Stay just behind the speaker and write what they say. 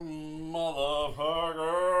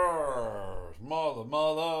Motherfuckers.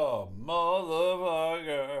 Motherfucker.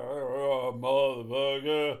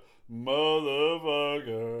 Motherfucker.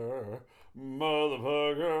 Motherfucker.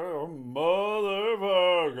 Motherfucker.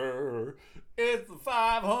 Motherfucker. It's the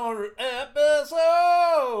 500th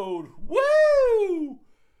episode. Woo!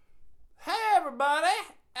 Hey, everybody.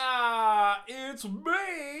 It's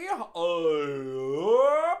me, your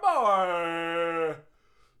boy,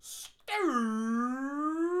 and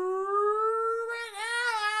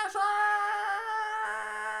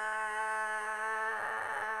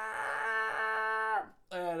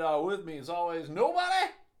with me, as always, nobody.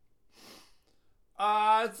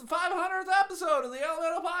 It's the 500th episode of the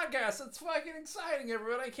Elemental Podcast. It's fucking exciting,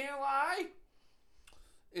 everybody. I can't lie.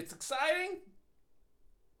 It's exciting.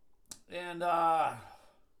 And,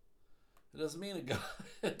 it doesn't mean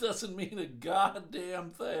a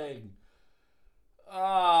goddamn thing.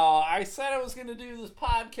 I said I was going to do this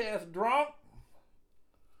podcast drunk,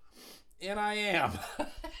 and I am.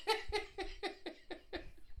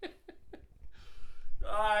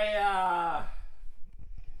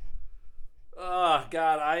 Oh,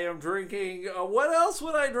 God, I am drinking. What else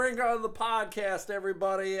would I drink on the podcast,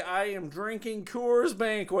 everybody? I am drinking Coors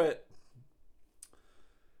Banquet.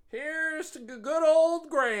 Here's to good old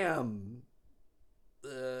Graham,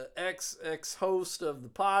 the ex-host of the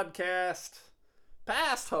podcast.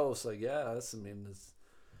 Past host, I guess. I mean,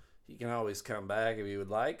 he can always come back if he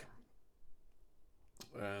would like.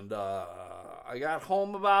 And I got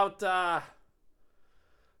home about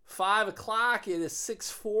 5 o'clock. It is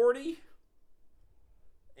 6:40.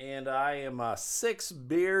 And I am 6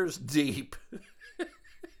 beers deep.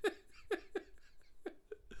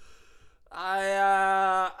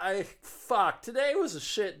 Fuck. Today was a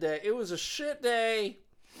shit day. It was a shit day.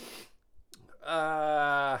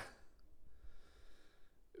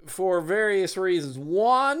 For various reasons.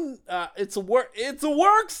 One, it's a work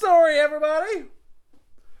story, everybody.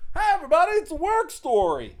 Hey, everybody, it's a work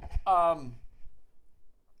story.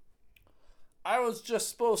 I was just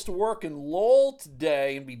supposed to work in Lowell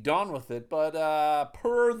today and be done with it, but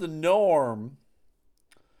per the norm,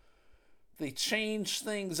 they changed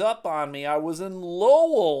things up on me. I was in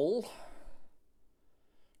Lowell.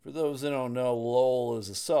 For those who don't know, Lowell is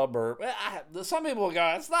a suburb. Some people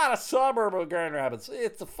go, it's not a suburb of Grand Rapids.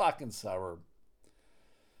 It's a fucking suburb.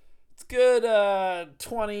 It's good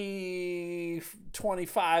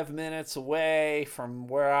 25 minutes away from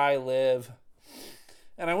where I live.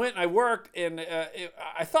 And I went and I worked, and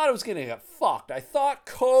I thought I was going to get fucked. I thought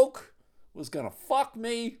Coke was going to fuck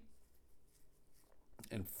me.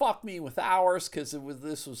 And fuck me with hours, because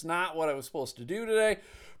this was not what I was supposed to do today.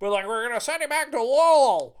 But like, we're going to send you back to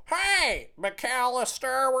Lowell. Hey,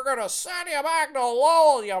 McAllister, we're going to send you back to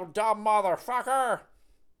Lowell, you dumb motherfucker.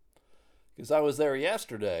 Because I was there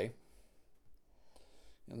yesterday.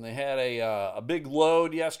 And they had a big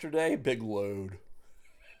load yesterday. Big load.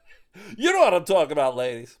 You know what I'm talking about,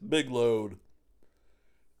 ladies. Big load.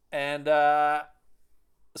 And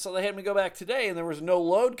so they had me go back today, and there was no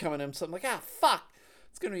load coming in. So I'm like, fuck.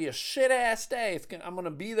 It's going to be a shit-ass day. I'm going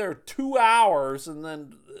to be there 2 hours, and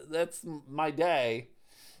then that's my day.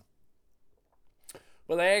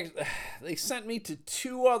 But they sent me to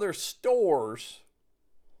 2 other stores.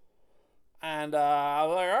 And I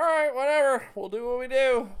was like, all right, whatever. We'll do what we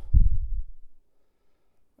do.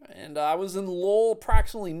 And I was in Lowell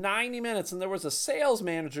approximately 90 minutes, and there was a sales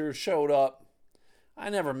manager who showed up. I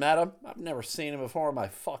never met him. I've never seen him before in my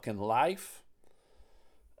fucking life.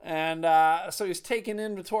 And so he was taking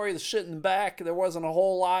inventory of the shit in the back. There wasn't a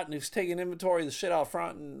whole lot, and he was taking inventory of the shit out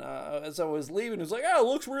front. And as I was leaving, he was like, it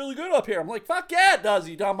looks really good up here. I'm like, fuck yeah, it does,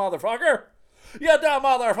 you dumb motherfucker. You dumb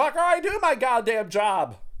motherfucker. I do my goddamn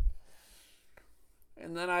job.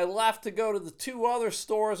 And then I left to go to the 2 other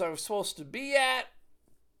stores I was supposed to be at.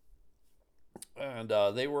 And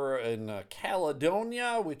they were in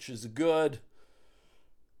Caledonia, which is a good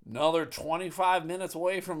another 25 minutes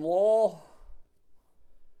away from Lowell.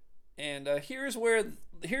 And here's where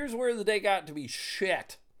the day got to be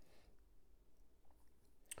shit.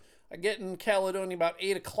 I get in Caledonia about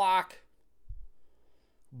 8 o'clock.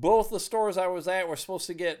 Both the stores I was at were supposed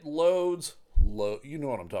to get loads. You know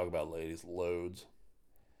what I'm talking about, ladies. Loads.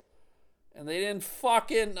 And they didn't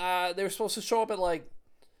fucking... they were supposed to show up at like...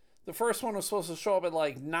 The first one was supposed to show up at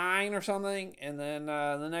like 9 or something. And then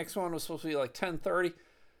the next one was supposed to be like 10:30.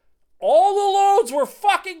 All the loads were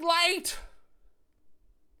fucking late!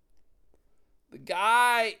 The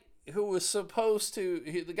guy who was supposed to...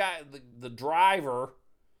 the driver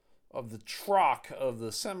of the truck, of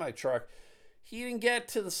the semi-truck, he didn't get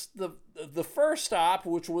to the first stop,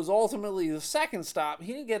 which was ultimately the second stop.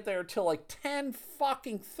 He didn't get there till like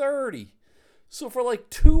 10:30. So for like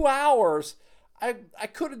 2 hours, I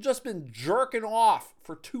could have just been jerking off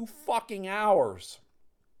for 2 fucking hours.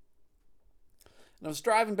 And I was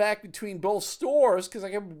driving back between both stores because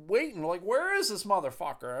I kept waiting. Like, where is this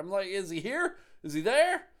motherfucker? I'm like, is he here? Is he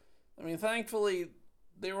there? I mean, thankfully,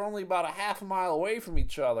 they were only about a half a mile away from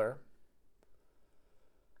each other.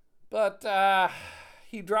 But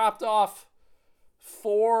he dropped off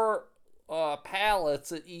 4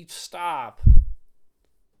 pallets at each stop.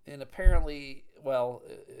 And apparently, well,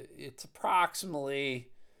 it's approximately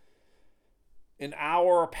an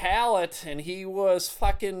hour a pallet, and he was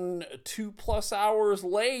fucking 2+ hours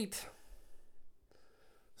late.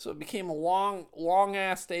 So it became a long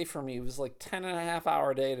ass day for me. It was like 10.5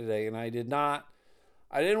 hour day today, and I didn't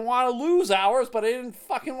want to lose hours, but I didn't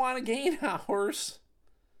fucking want to gain hours.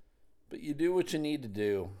 But you do what you need to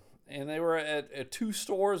do. And they were at 2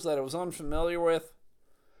 stores that I was unfamiliar with,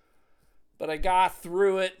 but I got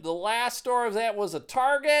through it. The last store I was at was a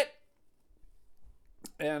Target.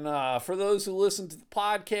 And for those who listen to the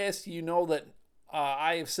podcast, you know that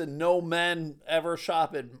I have said no men ever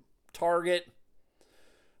shop at Target.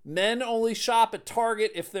 Men only shop at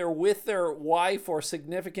Target if they're with their wife or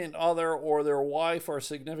significant other, or their wife or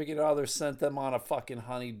significant other sent them on a fucking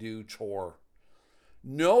honeydew chore.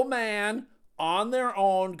 No man on their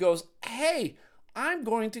own goes, hey, I'm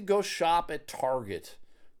going to go shop at Target.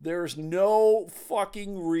 There's no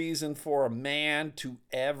fucking reason for a man to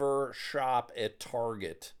ever shop at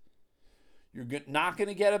Target. You're not going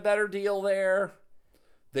to get a better deal there.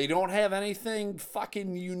 They don't have anything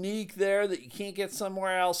fucking unique there that you can't get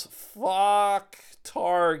somewhere else. Fuck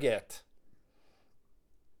Target.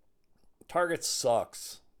 Target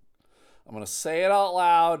sucks. I'm going to say it out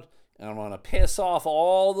loud, and I'm going to piss off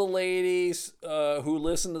all the ladies who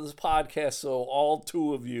listen to this podcast, so all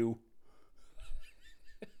 2 of you.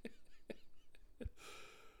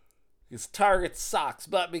 Because Target sucks.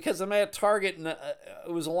 But because I'm at Target, and it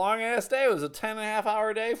was a long-ass day. It was a 10.5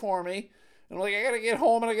 hour day for me. And I'm like, I got to get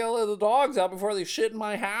home and I got to let the dogs out before they shit in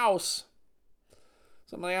my house.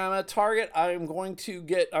 So I'm like, I'm at Target. I'm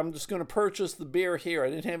just going to purchase the beer here. I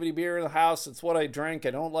didn't have any beer in the house. It's what I drink.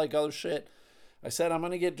 I don't like other shit. I said I'm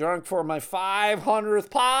going to get drunk for my 500th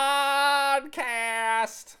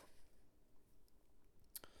podcast.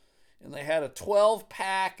 And they had a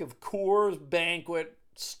 12-pack of Coors Banquet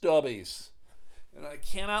Stubbies. And I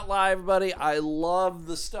cannot lie, everybody, I love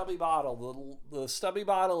the stubby bottle. The stubby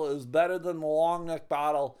bottle is better than the long neck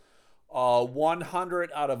bottle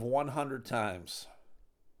 100 out of 100 times.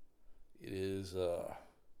 It is a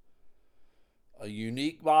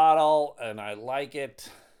unique bottle, and I like it.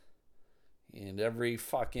 And every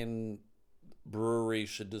fucking brewery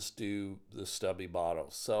should just do the stubby bottle.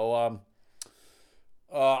 So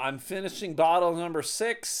I'm finishing bottle number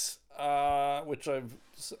 6, which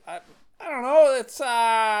I don't know. It's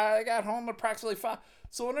I got home approximately 5.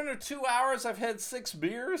 So in under 2 hours, I've had 6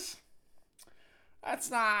 beers.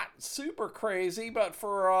 That's not super crazy, but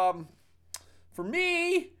for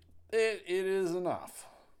me, it is enough.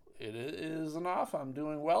 It is enough. I'm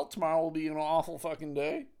doing well. Tomorrow will be an awful fucking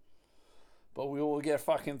day, but we will get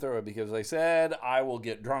fucking through it, because I said I will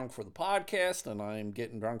get drunk for the podcast, and I'm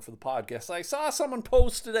getting drunk for the podcast. I saw someone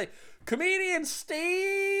post today, comedian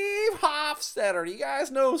Steve Hofstetter. You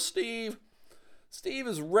guys know Steve. Steve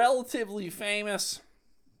is relatively famous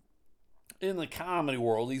in the comedy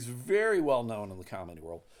world. He's very well known in the comedy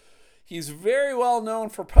world. He's very well known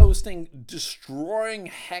for posting destroying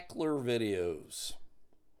heckler videos.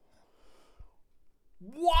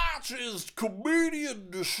 Watch as comedian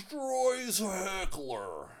destroys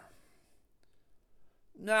heckler.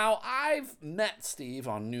 Now, I've met Steve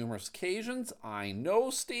on numerous occasions. I know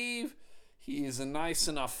Steve. He's a nice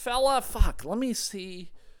enough fella. Fuck, let me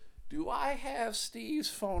see. Do I have Steve's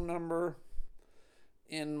phone number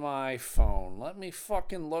in my phone? Let me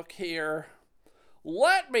fucking look here.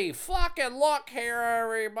 Let me fucking look here,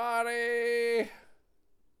 everybody.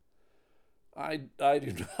 I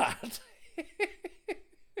do not.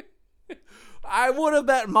 I would have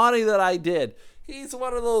bet money that I did. He's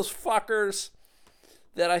one of those fuckers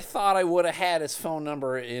that I thought I would have had his phone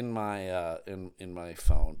number in my in my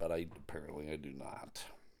phone, but apparently I do not.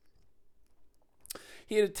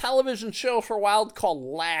 He had a television show for a while called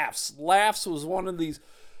Laughs. Laughs was one of these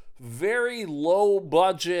very low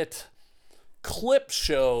budget clip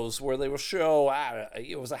shows where they will show,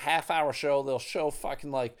 it was a half-hour show. They'll show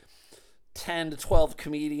fucking like 10 to 12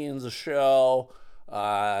 comedians a show,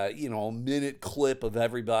 a minute clip of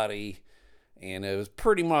everybody. And it was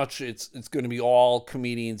pretty much, it's going to be all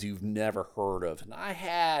comedians you've never heard of. And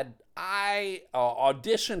I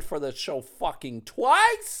auditioned for the show fucking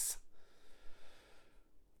twice.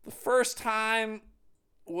 The first time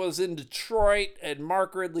was in Detroit at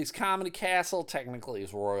Mark Ridley's Comedy Castle. Technically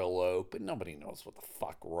it's Royal Oak, but nobody knows what the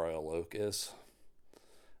fuck Royal Oak is.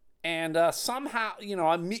 And somehow,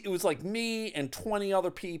 it was like me and 20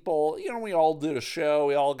 other people. We all did a show.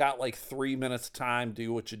 We all got like 3 minutes time,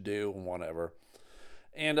 do what you do and whatever.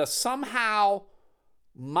 And somehow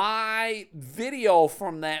my video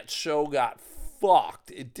from that show got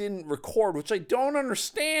fucked. It didn't record, which I don't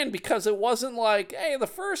understand, because it wasn't like, hey, the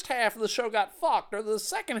first half of the show got fucked or the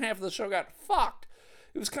second half of the show got fucked.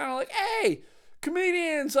 It was kind of like, hey,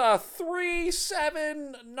 comedians 3,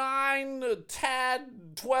 7, 9, 10,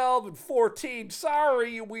 12, and 14.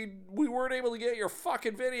 Sorry, we weren't able to get your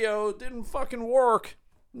fucking video. It didn't fucking work.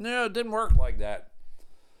 No, it didn't work like that.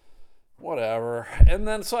 Whatever. And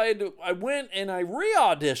then so I went and I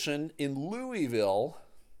re-auditioned in Louisville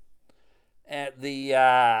at the,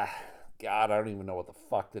 God, I don't even know what the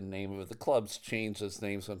fuck the name of it. The club's changed its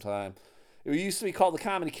name sometime. It used to be called the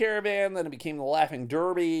Comedy Caravan, then it became the Laughing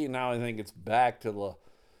Derby, and now I think it's back to the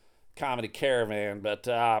Comedy Caravan. But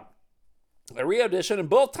I re-auditioned, and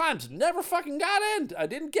both times never fucking got in. I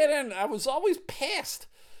didn't get in. I was always pissed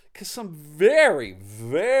because some very,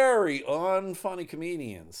 very unfunny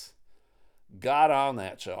comedians got on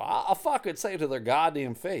that show. I'll fucking say to their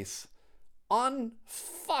goddamn face,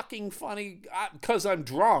 unfucking funny, because I'm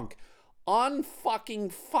drunk.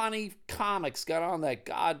 Unfucking funny comics got on that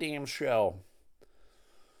goddamn show.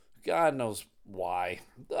 God knows why.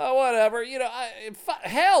 Whatever.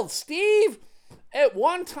 Hell, Steve at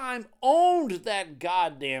one time owned that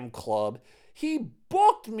goddamn club. He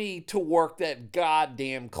booked me to work that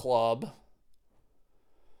goddamn club.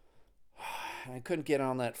 I couldn't get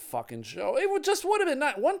on that fucking show. It would have been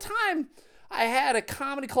nice. One time I had a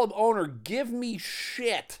comedy club owner give me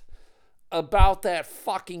shit about that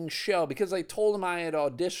fucking show because I told him I had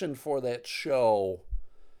auditioned for that show.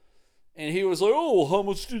 And he was like, oh, how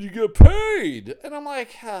much did you get paid? And I'm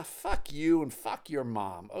like, fuck you and fuck your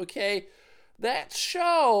mom, okay? That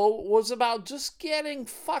show was about just getting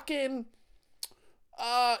fucking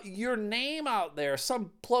your name out there,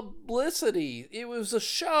 some publicity. It was a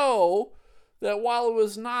show that while it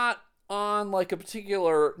was not on like a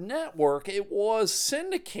particular network, it was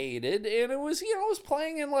syndicated, and it was, it was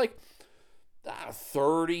playing in like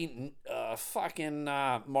 30 fucking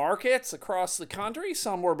markets across the country.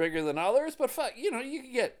 Some were bigger than others, but you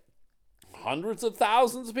could get hundreds of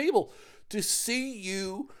thousands of people to see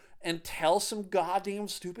you and tell some goddamn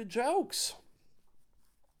stupid jokes.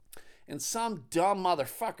 And some dumb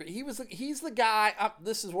motherfucker, he's the guy,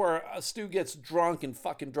 this is where Stu gets drunk and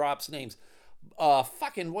fucking drops names.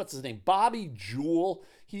 What's his name? Bobby Jewell.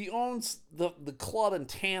 He owns the club in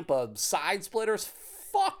Tampa, Side Splitters.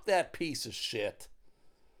 Fuck that piece of shit.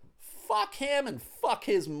 Fuck him and fuck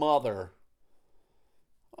his mother.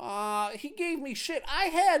 He gave me shit. I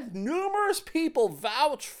had numerous people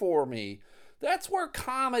vouch for me. That's where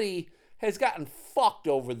comedy has gotten fucked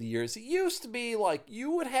over the years. It used to be like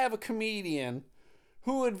you would have a comedian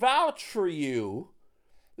who would vouch for you.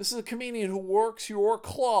 This is a comedian who works your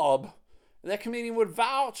club. And that comedian would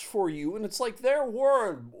vouch for you. And it's like their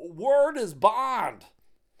word. Word is bond.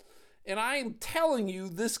 And I am telling you,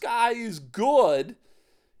 this guy is good.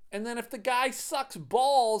 And then if the guy sucks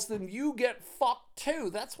balls, then you get fucked too.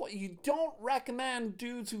 That's what you don't recommend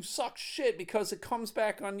dudes who suck shit because it comes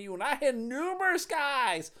back on you. And I had numerous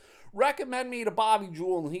guys recommend me to Bobby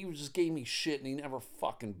Jewell, and he just gave me shit, and he never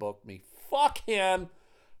fucking booked me. Fuck him.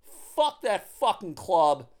 Fuck that fucking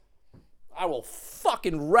club. I will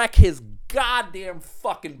fucking wreck his goddamn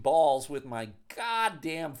fucking balls with my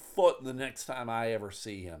goddamn foot the next time I ever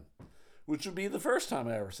see him. Which would be the first time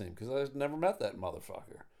I ever seen him, because I've never met that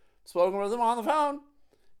motherfucker. Spoken with him on the phone.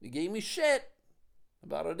 He gave me shit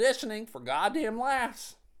about auditioning for goddamn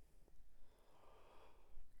laughs.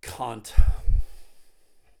 Cunt.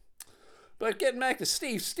 But getting back to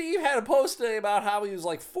Steve. Steve had a post today about how he was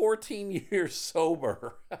like 14 years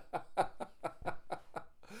sober.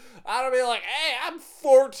 I'd be like, hey, I'm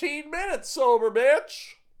 14 minutes sober,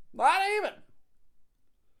 bitch. Not even.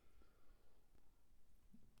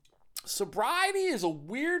 Sobriety is a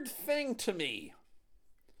weird thing to me.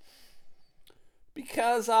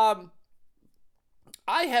 Because I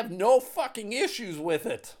have no fucking issues with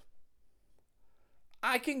it.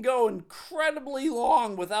 I can go incredibly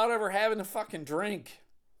long without ever having to fucking drink.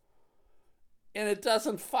 And it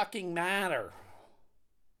doesn't fucking matter.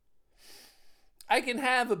 I can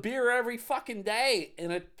have a beer every fucking day,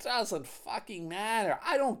 and it doesn't fucking matter.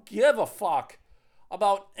 I don't give a fuck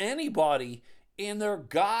about anybody in their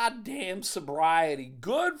goddamn sobriety.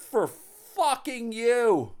 Good for fucking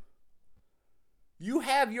you. You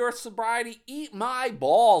have your sobriety, eat my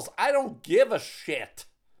balls. I don't give a shit.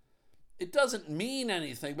 It doesn't mean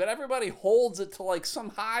anything, but everybody holds it to like some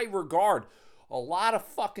high regard. A lot of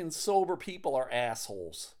fucking sober people are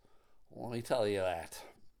assholes. Let me tell you that.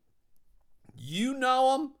 You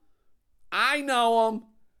know them. I know them.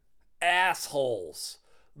 Assholes.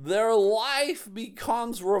 Their life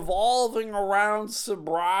becomes revolving around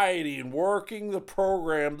sobriety and working the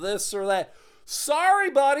program, this or that.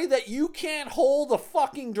 Sorry, buddy, that you can't hold a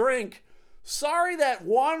fucking drink. Sorry that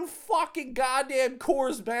one fucking goddamn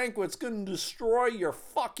Coors Banquet's gonna destroy your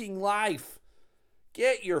fucking life.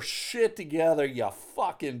 Get your shit together, you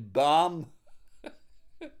fucking bum.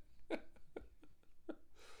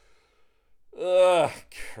 Ugh,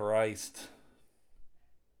 Christ.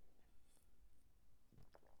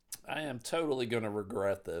 I am totally gonna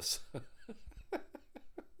regret this.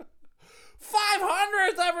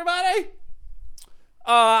 500th, everybody!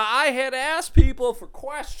 I had asked people for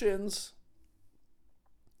questions,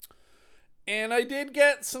 and I did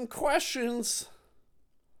get some questions.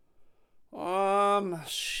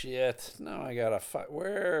 Shit. Now I gotta fight.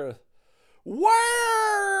 Where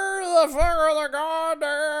the fuck are the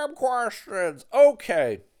goddamn questions?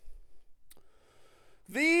 Okay.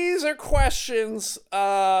 These are questions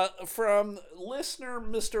from listener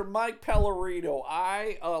Mr. Mike Pellerito.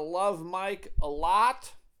 I love Mike a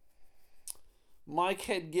lot. Mike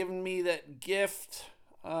had given me that gift.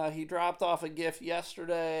 He dropped off a gift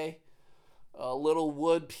yesterday. A little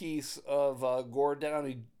wood piece of Gord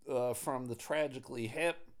Downie from the Tragically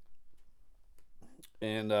Hip.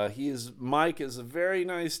 And Mike is a very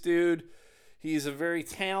nice dude. He's a very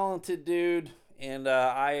talented dude. And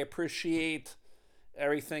I appreciate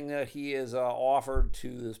everything that he has offered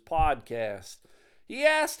to this podcast. He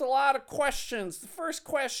asked a lot of questions. The first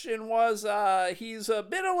question was, he's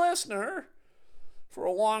been a listener for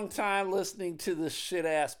a long time, listening to this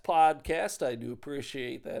shit-ass podcast. I do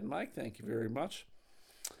appreciate that, Mike. Thank you very much.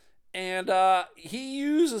 And he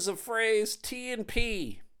uses a phrase,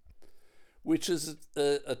 T&P, which is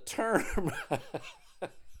a term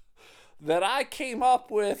that I came up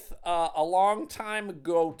with a long time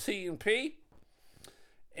ago, T&P.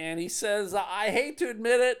 And he says, I hate to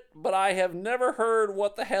admit it, but I have never heard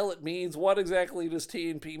what the hell it means. What exactly does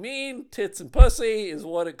T&P mean? Tits and pussy is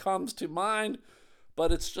what it comes to mind, but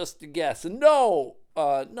it's just a guess. And no,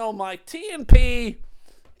 Mike, T&P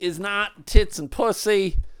is not tits and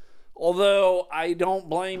pussy, although I don't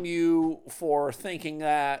blame you for thinking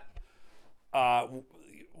that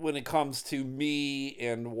when it comes to me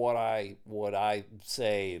and what I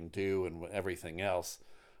say and do and everything else.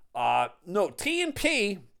 No,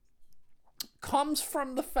 T&P comes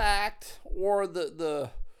from the fact, or the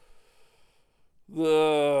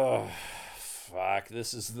fuck,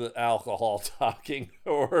 this is the alcohol talking,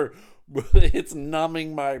 or it's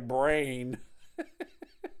numbing my brain.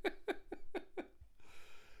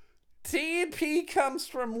 T&P comes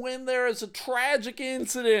from when there is a tragic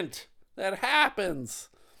incident that happens.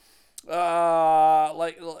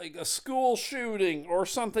 Like a school shooting or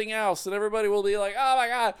something else, and everybody will be like, oh my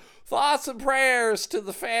God, thoughts and prayers to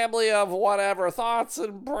the family of whatever, thoughts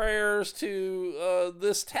and prayers to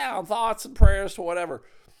this town, thoughts and prayers to whatever.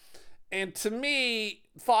 And to me,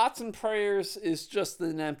 thoughts and prayers is just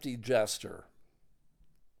an empty gesture.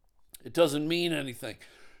 It doesn't mean anything,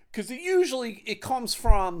 because it comes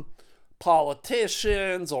from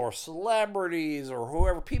politicians or celebrities or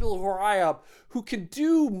whoever, people who are high up, who can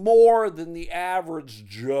do more than the average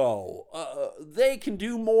Joe. They can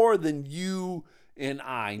do more than you and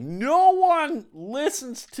I. No one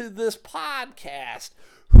listens to this podcast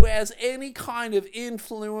who has any kind of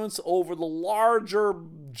influence over the larger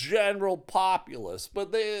general populace.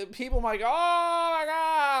 But people might go, oh my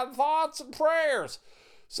God, thoughts and prayers.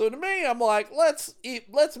 So to me, I'm like, let's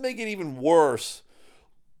make it even worse.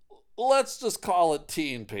 Let's just call it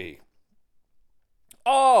T&P.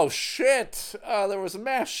 Oh, shit. There was a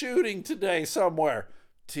mass shooting today somewhere.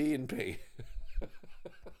 T&P.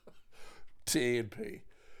 T&P.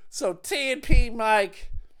 So T&P,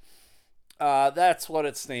 Mike, that's what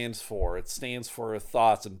it stands for. It stands for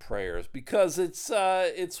thoughts and prayers, because it's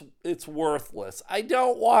worthless. I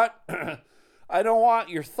don't want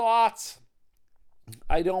your thoughts.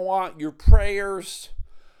 I don't want your prayers.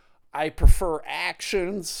 I prefer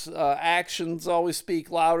actions. Actions always speak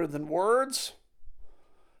louder than words.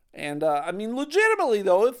 And, I mean, legitimately,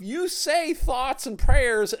 though, if you say thoughts and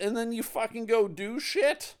prayers and then you fucking go do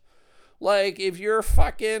shit, Like, if you're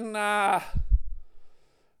fucking Jeff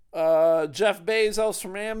Bezos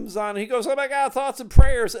from Amazon, he goes, oh my God, thoughts and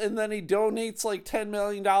prayers, and then he donates like $10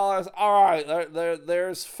 million. All right,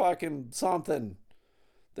 there's fucking something.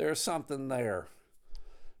 There's something there.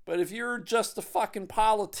 But if you're just a fucking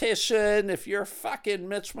politician, if you're fucking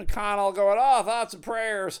Mitch McConnell going, oh, thoughts and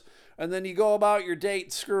prayers, and then you go about your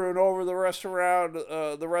date screwing over the rest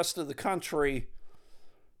of the country,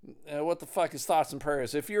 what the fuck is thoughts and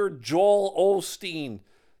prayers? If you're Joel Osteen,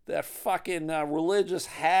 that fucking religious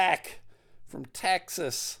hack from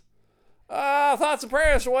Texas, thoughts and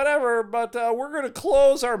prayers or whatever, but we're going to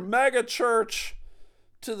close our mega church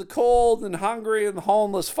to the cold and hungry and the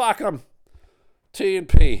homeless. Fuck them.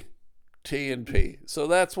 T&P. So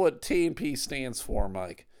that's what T&P stands for,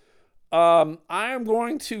 Mike. I am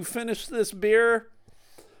going to finish this beer.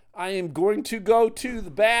 I am going to go to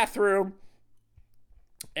the bathroom.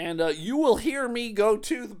 And you will hear me go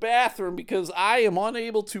to the bathroom because I am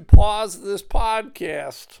unable to pause this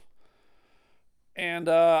podcast. And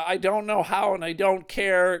I don't know how, and I don't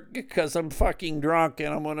care because I'm fucking drunk,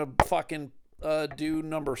 and I'm going to fucking do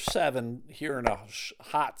number 7 here in a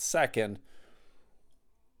hot second.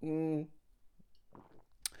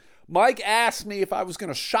 Mike asked me if I was going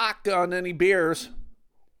to shotgun any beers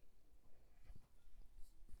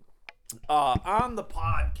on the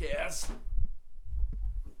podcast.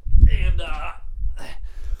 And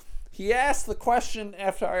he asked the question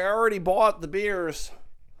after I already bought the beers.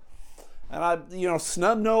 And I,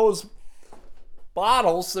 snub nose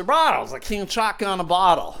bottles, they're bottles. I can't shotgun a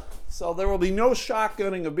bottle. So there will be no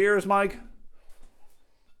shotgunning of beers, Mike.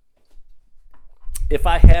 If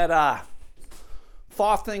I had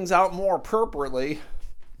thought things out more appropriately,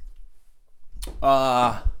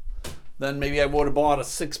 then maybe I would have bought a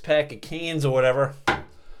 6-pack of cans or whatever.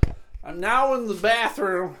 I'm now in the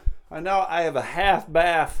bathroom. I know I have a half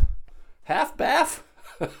bath. Half bath?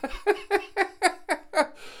 I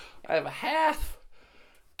have a half.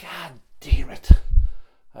 God damn it.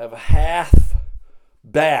 I have a half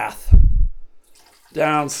bath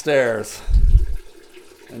downstairs.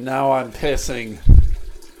 And now I'm pissing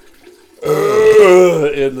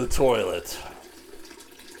in the toilet.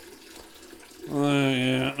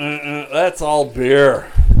 That's all beer.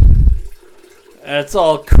 That's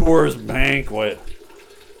all Coors Banquet.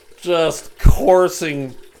 Just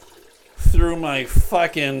coursing through my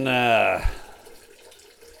fucking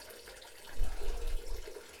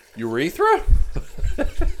urethra?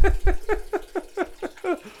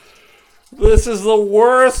 This is the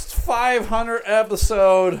worst 500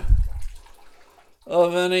 episode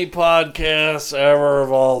of any podcast ever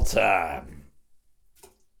of all time.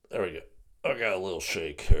 There we go. I got a little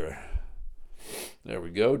shake here. There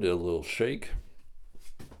we go. Did a little shake.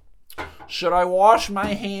 Should I wash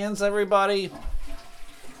my hands, everybody?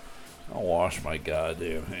 I'll wash my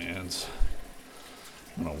goddamn hands.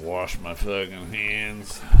 I'm gonna wash my fucking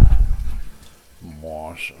hands.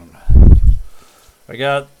 Wash them. I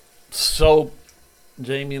got soap.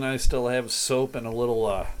 Jamie and I still have soap and a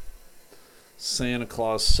little Santa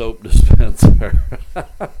Claus soap dispenser.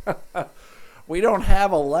 We don't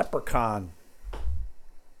have a leprechaun.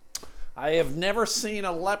 I have never seen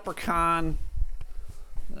a leprechaun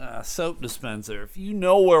soap dispenser. If you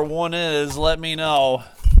know where one is, let me know,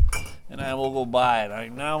 and I will go buy it.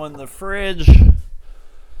 I'm now in the fridge.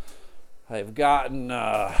 I've gotten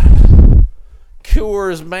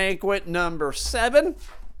Coors Banquet number 7.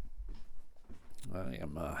 I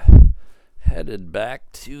am headed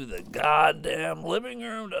back to the goddamn living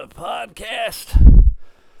room to podcast.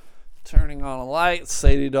 Turning on a light.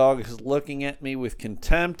 Sadie Dog is looking at me with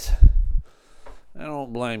contempt. I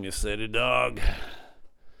don't blame you, Sadie Dog.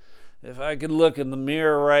 If I could look in the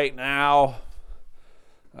mirror right now,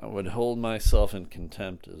 I would hold myself in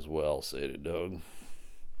contempt as well, Sadie Dog.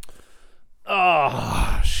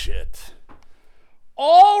 Oh, shit.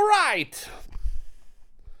 All right.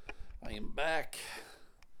 I am back.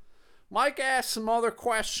 Mike asked some other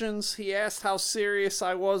questions. He asked how serious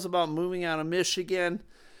I was about moving out of Michigan.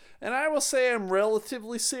 And I will say I'm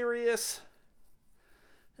relatively serious.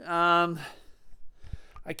 I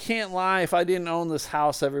can't lie. If I didn't own this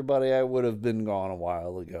house, everybody, I would have been gone a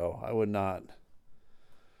while ago. I would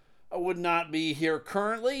not be here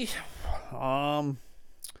currently. I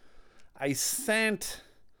sent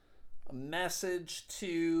a message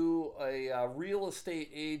to a real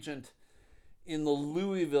estate agent in the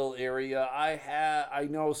Louisville area. I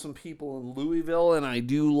know some people in Louisville, and I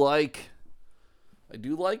do like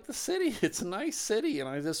the city. It's a nice city, and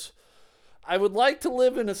I would like to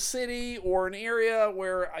live in a city or an area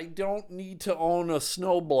where I don't need to own a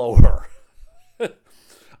snowblower.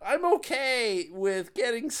 I'm okay with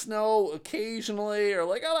getting snow occasionally, or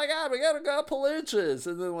like, oh my god, we got a couple inches,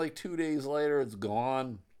 and then like 2 days later, it's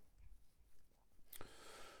gone.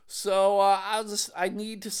 So I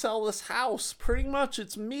need to sell this house. Pretty much,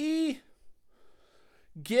 it's me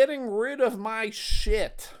getting rid of my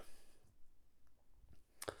shit.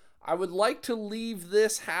 I would like to leave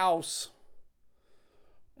this house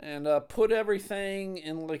and put everything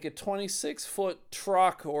in like a 26-foot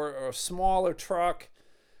truck or a smaller truck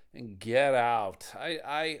and get out.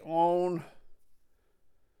 I own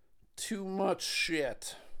too much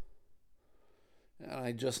shit. And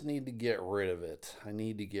I just need to get rid of it. I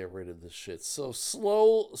need to get rid of this shit. So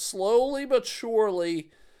slowly but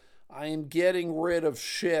surely, I am getting rid of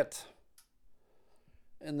shit.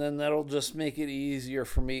 And then that'll just make it easier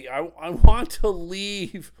for me. I want to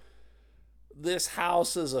leave this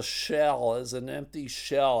house as a shell, as an empty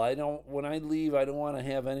shell. When I leave, I don't want to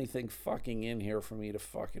have anything fucking in here for me to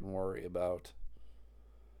fucking worry about.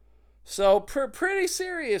 So pretty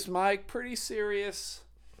serious, Mike. Pretty serious.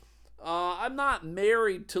 I'm not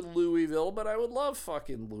married to Louisville, but I would love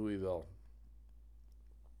fucking Louisville.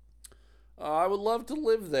 I would love to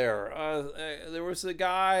live there. There was a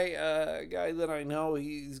guy that I know.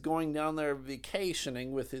 He's going down there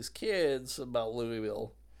vacationing with his kids about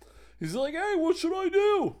Louisville. He's like, hey, what should I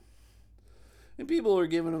do? And people are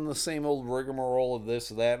giving him the same old rigmarole of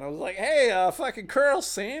this or that. And I was like, hey, fucking Colonel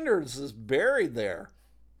Sanders is buried there.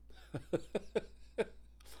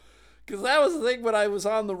 Because that was the thing when I was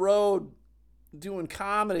on the road doing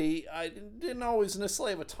comedy. I didn't always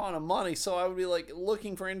necessarily have a ton of money, so I would be like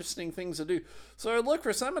looking for interesting things to do. So I would look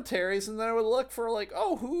for cemeteries, and then I would look for like,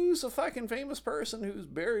 oh, who's a fucking famous person who's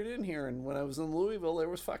buried in here? And when I was in Louisville, there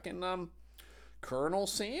was fucking Colonel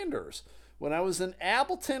Sanders. When I was in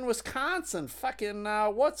Appleton, Wisconsin, fucking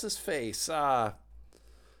what's his face?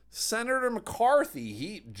 Senator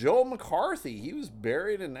McCarthy. Joe McCarthy. He was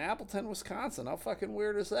buried in Appleton, Wisconsin. How fucking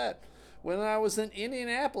weird is that? When I was in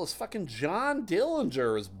Indianapolis, fucking John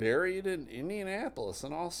Dillinger was buried in Indianapolis,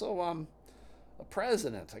 and also a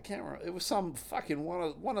president. I can't remember. It was some fucking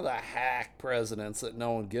one of the hack presidents that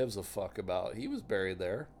no one gives a fuck about. He was buried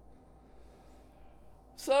there.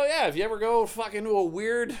 So yeah, if you ever go fucking to a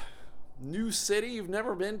weird new city you've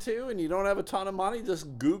never been to and you don't have a ton of money,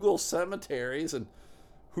 just Google cemeteries and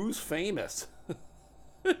who's famous.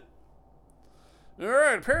 All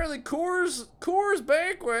right, apparently Coors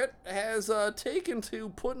Banquet has taken to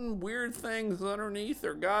putting weird things underneath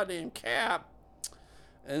their goddamn cap.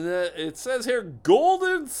 And it says here,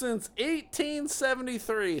 golden since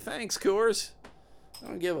 1873. Thanks, Coors. I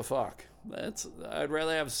don't give a fuck. I'd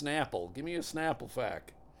rather have Snapple. Give me a Snapple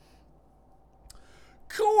fact.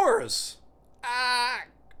 Coors,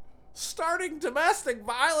 starting domestic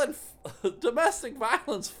violence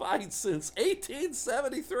fights since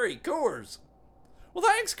 1873. Coors. Well,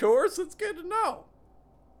 thanks, Coors. It's good to know.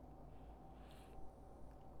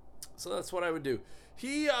 So that's what I would do.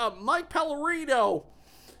 Mike Pellerino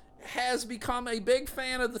has become a big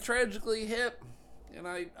fan of the Tragically Hip, and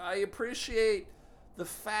I appreciate the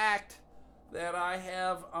fact that I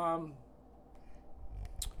have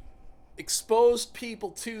exposed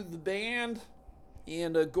people to the band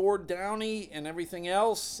and Gord Downie and everything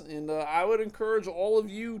else. And I would encourage all of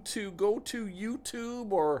you to go to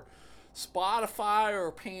YouTube or Spotify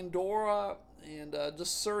or Pandora and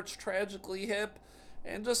just search Tragically Hip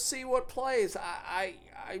and just see what plays. I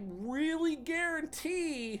really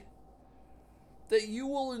guarantee that you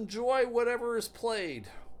will enjoy whatever is played.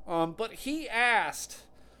 But he asked,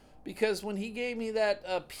 because when he gave me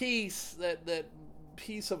that piece, that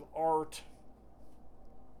piece of art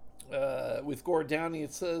with Gord Downie,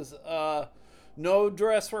 it says, no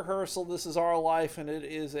dress rehearsal, this is our life, and it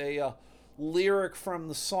is a lyric from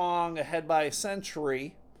the song Ahead by a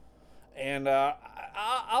Century. And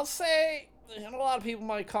I'll say, and a lot of people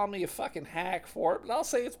might call me a fucking hack for it, but I'll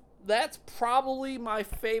say that's probably my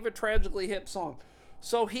favorite Tragically Hip song.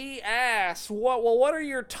 So he asked, what are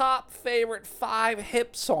your top favorite 5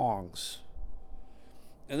 hip songs?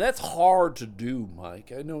 And that's hard to do,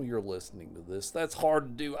 Mike. I know you're listening to this. That's hard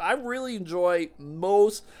to do. I really enjoy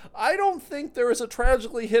I don't think there is a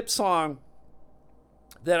Tragically Hip song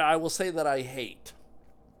that I will say that I hate.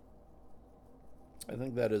 I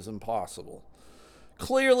think that is impossible.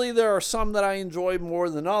 Clearly, there are some that I enjoy more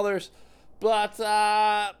than others, but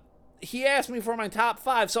he asked me for my top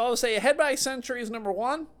 5, so I would say Ahead by a Century is number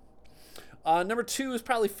 1. Number 2 is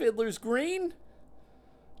probably Fiddler's Green.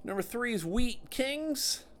 Number 3 is Wheat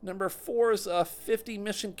Kings. Number 4 is 50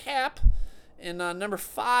 Mission Cap. And number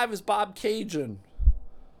 5 is Bob Cajun.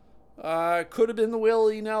 Could have been the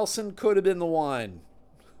Willie Nelson, could have been the Wine.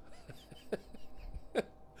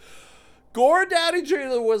 Gord Downie Jr.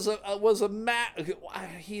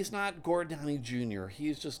 He's not Gord Downie Jr.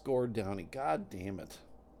 He's just Gord Downie. God damn it.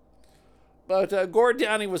 But Gord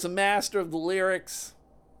Downie was a master of the lyrics.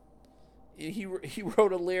 He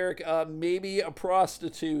wrote a lyric, maybe a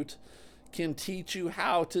prostitute can teach you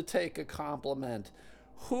how to take a compliment.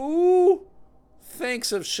 Who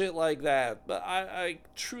thinks of shit like that? But I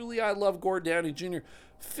truly love Gord Downie Jr.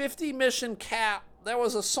 50 Mission Cap. That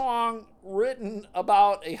was a song written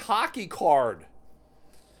about a hockey card.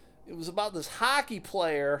 It was about this hockey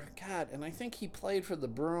player. God, and I think he played for the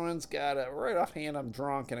Bruins. God, right offhand, I'm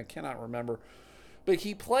drunk and I cannot remember. But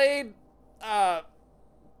he played...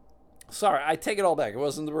 sorry, I take it all back. It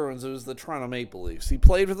wasn't the Bruins. It was the Toronto Maple Leafs. He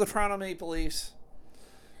played for the Toronto Maple Leafs.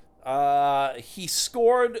 He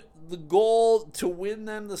scored the goal to win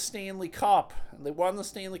them the Stanley Cup. And they won the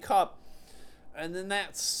Stanley Cup. And then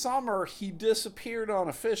that summer, he disappeared on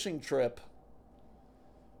a fishing trip.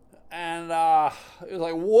 And it was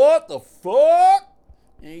like, what the fuck?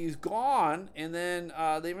 And he's gone. And then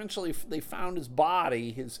they found his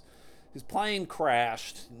body. His plane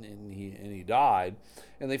crashed, and he died.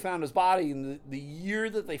 And they found his body. And the year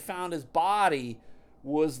that they found his body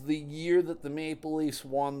was the year that the Maple Leafs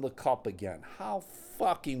won the cup again. How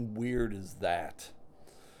fucking weird is that?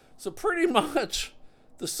 So pretty much...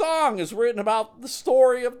 the song is written about the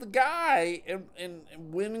story of the guy and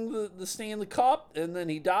winning the Stanley Cup, and then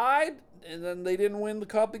he died, and then they didn't win the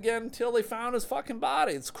cup again until they found his fucking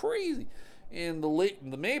body. It's crazy. And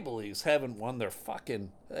the Maple Leafs haven't won they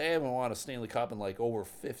haven't won a Stanley Cup in like over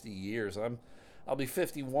 50 years. I'll be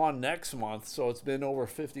 51 next month, so it's been over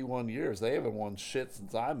 51 years. They haven't won shit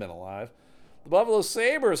since I've been alive. The Buffalo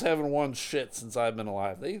Sabres haven't won shit since I've been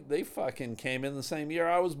alive. They fucking came in the same year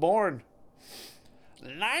I was born.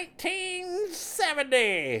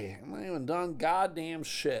 1970. I'm not even done goddamn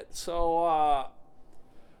shit. So,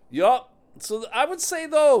 yup. So I would say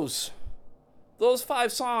those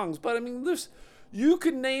 5 songs. But I mean, you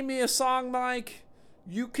can name me a song, Mike.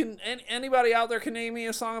 You can, anybody out there can name me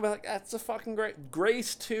a song about like, that's a fucking great.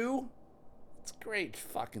 Grace 2. It's a great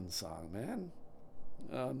fucking song, man.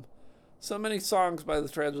 So many songs by the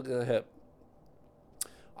Tragically Hip.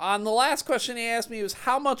 On the last question he asked me was,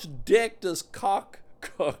 how much dick does cock?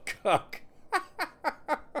 How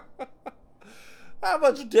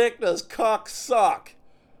much dick does cock suck?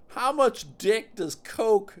 How much dick does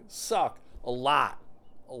coke suck? A lot,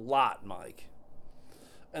 Mike.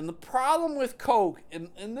 And the problem with coke, and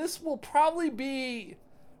this will probably be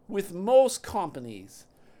with most companies,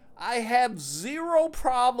 I have zero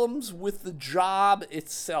problems with the job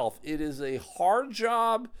itself. It is a hard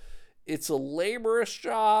job. It's a laborious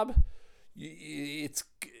job.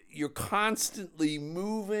 You're constantly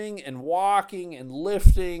moving and walking and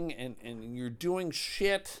lifting and you're doing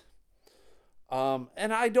shit.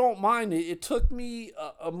 And I don't mind it. It took me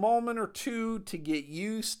a moment or two to get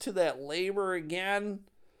used to that labor again.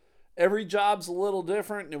 Every job's a little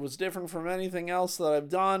different, and it was different from anything else that I've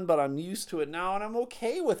done, but I'm used to it now, and I'm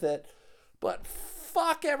okay with it. But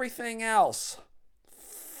fuck everything else.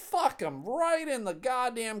 Fuck them right in the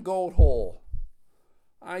goddamn goat hole.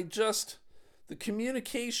 The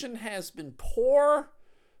communication has been poor.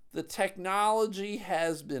 The technology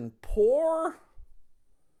has been poor.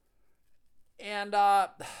 And I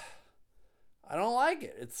don't like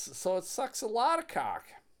it. It sucks a lot of cock.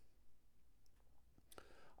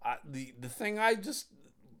 The thing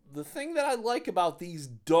that I like about these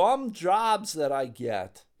dumb jobs that I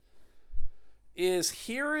get is,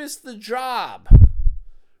 here is the job.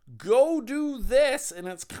 Go do this. And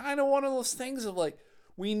it's kind of one of those things of like,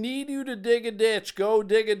 we need you to dig a ditch. Go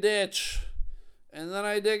dig a ditch. And then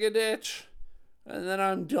I dig a ditch. And then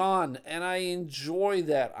I'm done. And I enjoy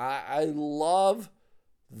that. I love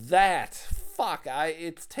that. Fuck.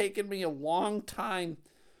 It's taken me a long time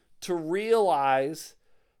to realize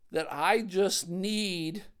that I just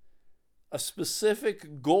need a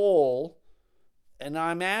specific goal. And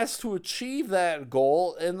I'm asked to achieve that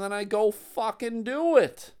goal. And then I go fucking do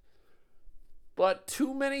it. But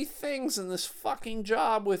too many things in this fucking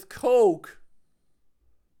job with coke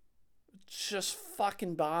just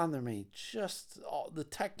fucking bother me. The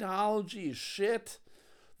technology is shit.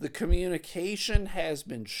 The communication has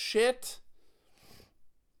been shit.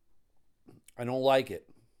 I don't like it.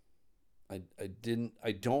 I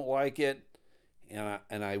don't like it.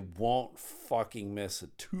 And I won't fucking miss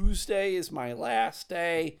it. Tuesday is my last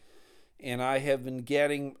day. And I have been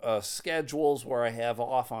getting schedules where I have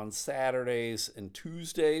off on Saturdays and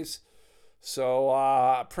Tuesdays.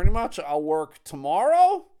 So pretty much I'll work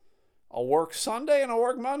tomorrow, I'll work Sunday, and I'll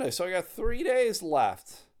work Monday. So I got 3 days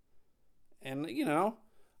left. And,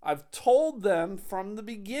 I've told them from the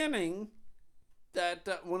beginning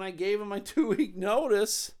that when I gave him my 2-week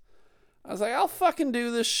notice, I was like, I'll fucking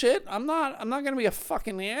do this shit. I'm not gonna be a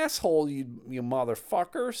fucking asshole, you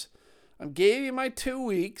motherfuckers. I gave you my 2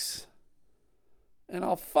 weeks, and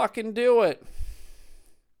I'll fucking do it.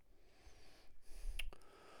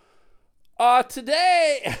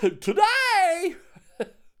 Today,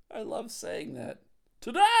 I love saying that.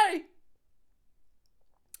 Today,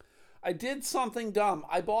 I did something dumb.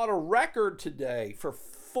 I bought a record today for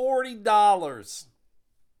 $40.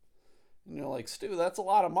 And you're like, Stu, that's a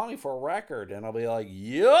lot of money for a record. And I'll be like,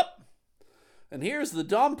 yep. And here's the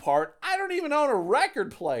dumb part. I don't even own a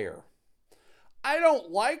record player. I don't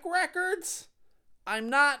like records. I'm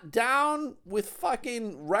not down with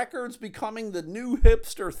fucking records becoming the new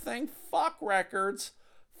hipster thing. Fuck records.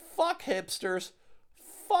 Fuck hipsters.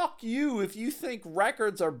 Fuck you if you think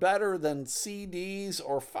records are better than CDs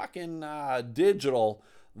or fucking digital.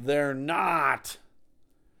 They're not.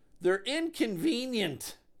 They're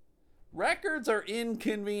inconvenient. Records are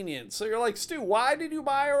inconvenient. So you're like, Stu, why did you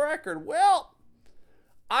buy a record? Well,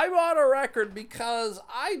 I bought a record because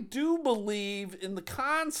I do believe in the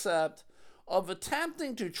concept of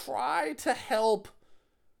attempting to try to help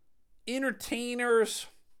entertainers,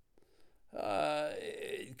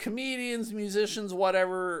 comedians, musicians,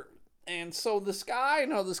 whatever. And so this guy,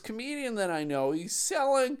 this comedian that I know, he's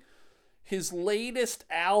selling his latest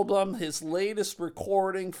album, his latest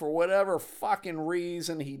recording for whatever fucking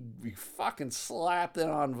reason. He fucking slapped it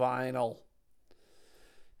on vinyl.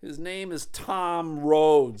 His name is Tom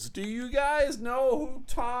Rhodes. Do you guys know who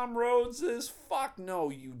Tom Rhodes is? Fuck no,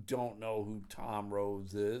 you don't know who Tom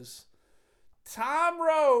Rhodes is. Tom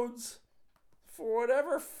Rhodes, for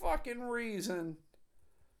whatever fucking reason,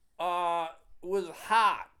 was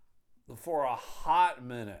hot for a hot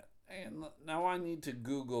minute. And now I need to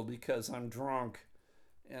Google because I'm drunk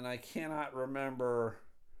and I cannot remember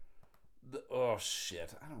oh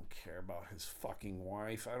shit. I don't care about his fucking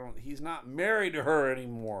wife. He's not married to her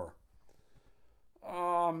anymore.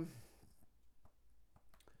 Tom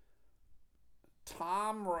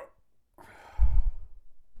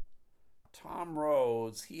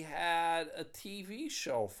Rhodes, he had a TV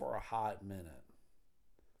show for a hot minute.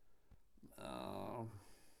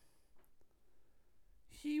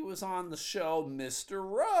 He was on the show Mr.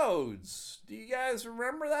 Rhodes. Do you guys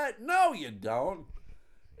remember that? No, you don't.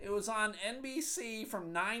 It was on NBC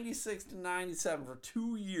from 96 to 97 for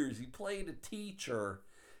 2 years. He played a teacher.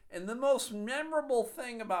 And the most memorable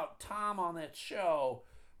thing about Tom on that show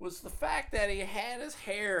was the fact that he had his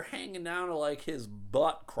hair hanging down to like his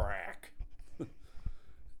butt crack.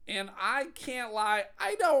 And I can't lie,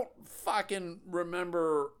 I don't fucking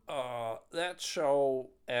remember that show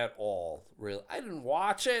at all, really. I didn't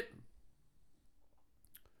watch it.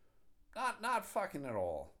 Not fucking at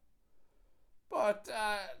all. But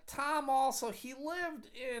Tom also, he lived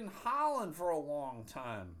in Holland for a long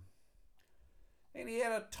time. And he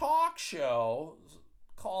had a talk show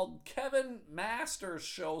called Kevin Masters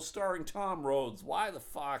Show starring Tom Rhodes. Why the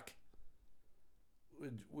fuck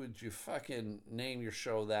would you fucking name your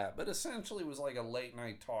show that? But essentially it was like a late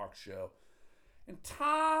night talk show. And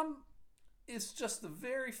Tom is just a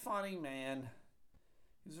very funny man.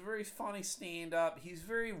 He's a very funny stand-up. He's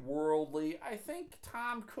very worldly. I think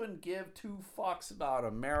Tom couldn't give two fucks about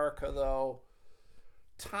America, though.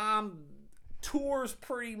 Tom tours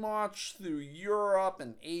pretty much through Europe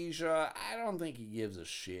and Asia. I don't think he gives a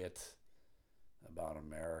shit about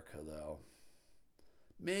America, though.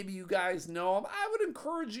 Maybe you guys know him. I would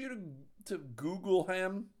encourage you to Google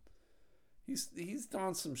him. He's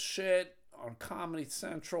done some shit on Comedy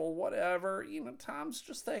Central, whatever. Tom's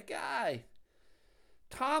just that guy.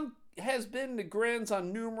 Tom has been to Grins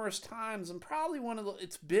on numerous times, and probably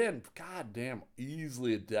it's been, goddamn,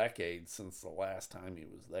 easily a decade since the last time he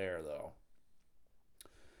was there, though.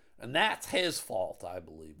 And that's his fault, I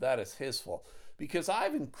believe. That is his fault. Because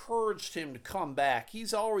I've encouraged him to come back.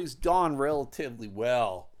 He's always done relatively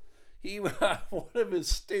well. One of his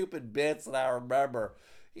stupid bits that I remember,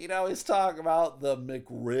 he's talking about the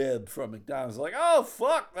McRib from McDonald's. Like, oh,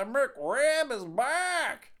 fuck, the McRib is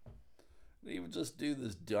back. He would just do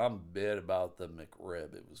this dumb bit about the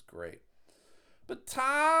McRib. It was great. But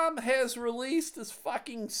Tom has released this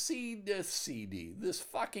fucking CD, this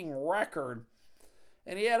fucking record,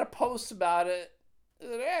 and he had a post about it. He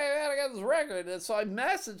said, hey, I got this record. And so I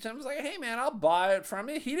messaged him. I was like, hey, man, I'll buy it from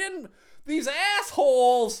you. These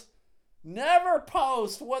assholes never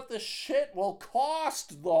post what the shit will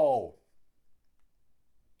cost, though.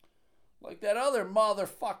 Like that other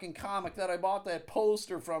motherfucking comic that I bought that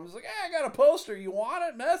poster from. He's like, hey, I got a poster. You want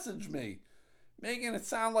it? Message me. Making it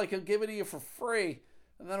sound like he'll give it to you for free.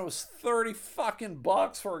 And then it was 30 fucking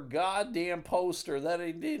bucks for a goddamn poster that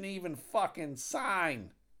he didn't even fucking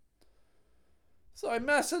sign. So I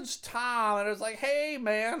messaged Tom and I was like, hey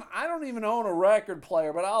man, I don't even own a record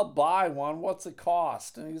player, but I'll buy one. What's it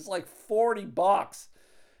cost? And he's like 40 bucks.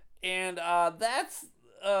 And that's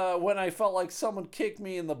when I felt like someone kicked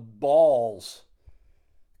me in the balls.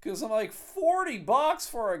 Because I'm like, 40 bucks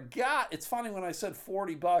for a god. It's funny when I said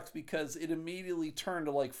 40 bucks because it immediately turned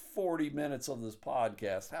to like 40 minutes of this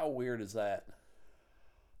podcast. How weird is that?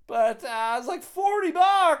 But I was like, 40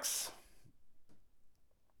 bucks.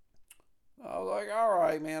 I was like, all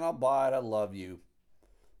right, man, I'll buy it. I love you.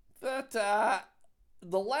 But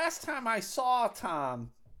the last time I saw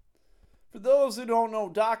Tom, for those who don't know,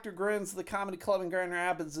 Dr. Grins, the comedy club in Grand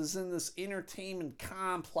Rapids, is in this entertainment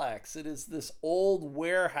complex. It is this old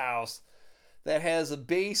warehouse that has a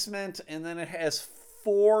basement and then it has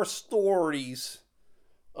 4 stories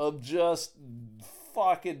of just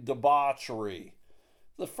fucking debauchery.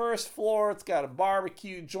 The first floor, it's got a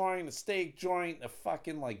barbecue joint, a steak joint, a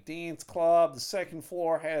fucking like dance club. The second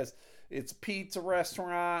floor has its pizza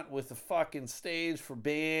restaurant with a fucking stage for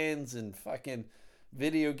bands and fucking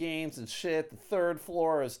video games and shit. The third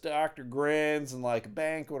floor is Dr. Grins and like a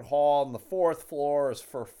banquet hall. And the fourth floor is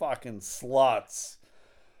for fucking sluts.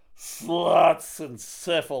 Sluts and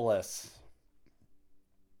syphilis.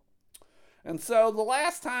 And so the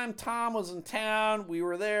last time Tom was in town, we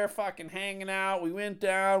were there fucking hanging out. We went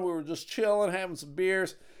down, we were just chilling, having some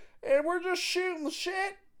beers, and we're just shooting the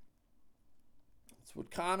shit. That's what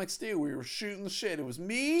comics do. We were shooting the shit. It was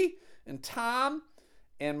me and Tom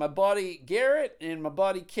and my buddy Garrett and my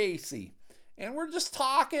buddy Casey. And we're just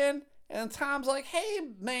talking, and Tom's like, hey,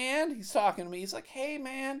 man. He's talking to me. He's like, hey,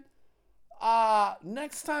 man,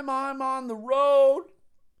 next time I'm on the road,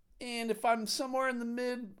 and if I'm somewhere in the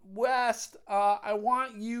Midwest, I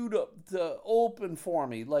want you to open for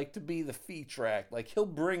me, like to be the feature act. Like he'll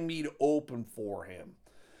bring me to open for him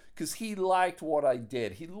because he liked what I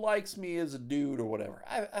did. He likes me as a dude or whatever.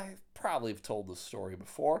 I probably have told this story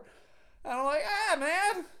before. And I'm like,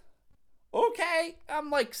 man, okay.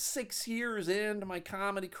 I'm like 6 years into my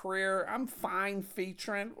comedy career. I'm fine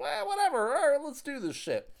featuring. Well, whatever. All right, let's do this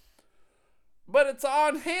shit. But it's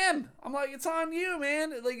on him. I'm like, it's on you,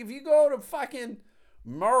 man. Like, if you go to fucking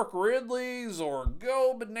Mark Ridley's or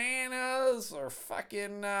Go Bananas or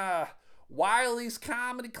fucking Wiley's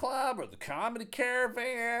Comedy Club or the Comedy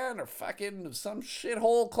Caravan or fucking some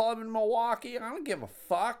shithole club in Milwaukee, I don't give a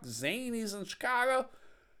fuck. Zany's in Chicago.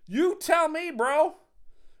 You tell me, bro.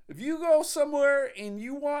 If you go somewhere and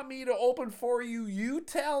you want me to open for you, you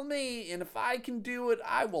tell me. And if I can do it,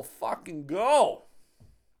 I will fucking go.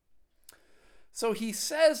 So he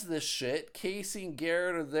says this shit. Casey and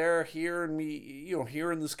Garrett are there hearing me,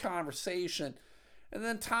 hearing this conversation. And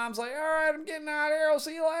then Tom's like, all right, I'm getting out of here. I'll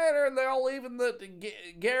see you later. And they're all leaving.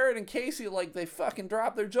 Garrett and Casey, like, they fucking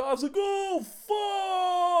drop their jaws. Like, oh,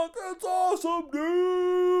 fuck. That's awesome,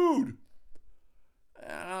 dude.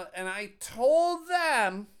 And I told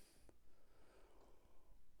them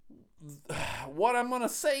what I'm going to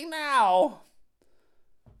say now.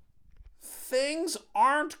 Things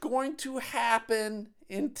aren't going to happen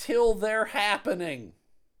until they're happening.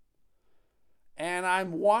 And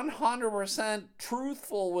I'm 100%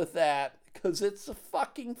 truthful with that because it's a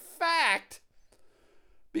fucking fact.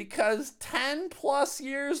 Because 10 plus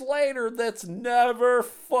years later, that's never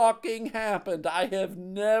fucking happened. I have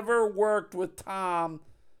never worked with Tom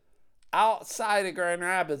outside of Grand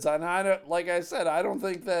Rapids. And I don't, like I said, I don't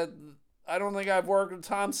think I've worked with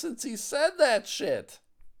Tom since he said that shit.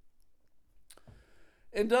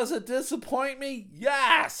 And does it disappoint me?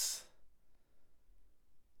 Yes.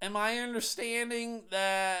 Am I understanding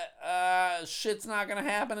that shit's not going to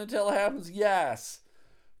happen until it happens? Yes.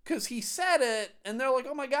 Because he said it, and they're like,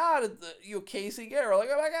 oh my God, Casey Garrett, like,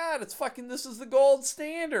 oh my God, it's fucking, this is the gold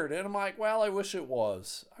standard. And I'm like, well, I wish it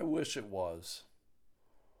was. I wish it was.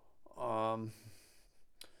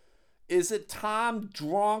 Is it Tom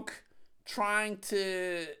drunk trying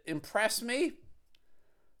to impress me?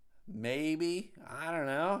 Maybe. I don't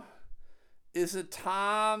know. Is it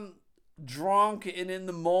Tom drunk and in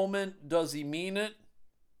the moment, does he mean it?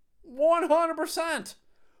 100%.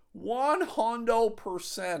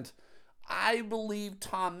 100%. I believe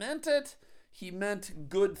Tom meant it. He meant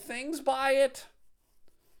good things by it.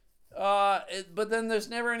 But then there's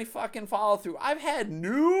never any fucking follow through. I've had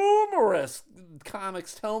numerous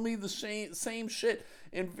comics tell me the same shit,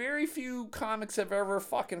 and very few comics have ever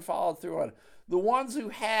fucking followed through on it. The ones who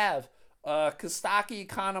have, Kostaki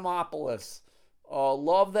Economopoulos,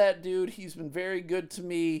 love that dude. He's been very good to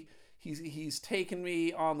me. He's taken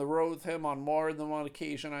me on the road with him on more than one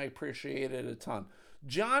occasion. I appreciate it a ton.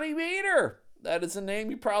 Johnny Beater. That is a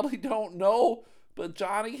name you probably don't know, but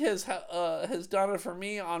Johnny has done it for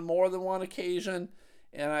me on more than one occasion,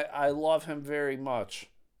 and I love him very much.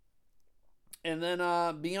 And then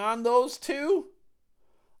beyond those two,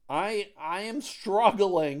 I am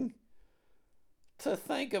struggling to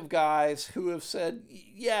think of guys who have said,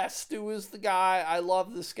 yes, Stu is the guy. I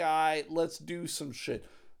love this guy. Let's do some shit.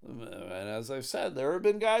 And as I've said, there have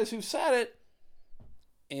been guys who've said it,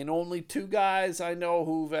 and only two guys I know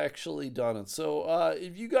who've actually done it. So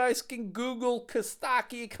if you guys can Google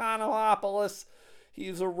Kostaki Economopoulos,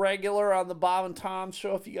 he's a regular on the Bob and Tom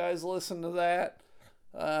show if you guys listen to that.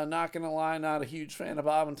 Not going to lie, not a huge fan of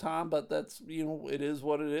Bob and Tom, but that's, it is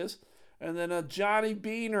what it is. And then Johnny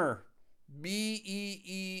Beehner,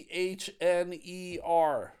 Beehner.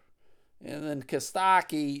 And then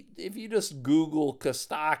Kostaki, if you just Google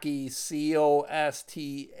Kostaki,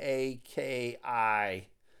 Kostaki,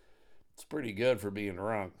 it's pretty good for being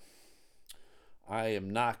drunk. I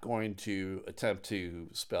am not going to attempt to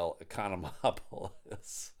spell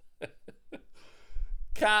Economopoulos.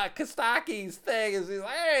 Kostaki's thing is he's like,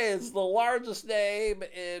 hey, it's the largest name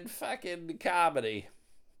in fucking comedy.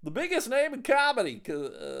 The biggest name in comedy,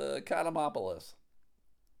 Economopoulos.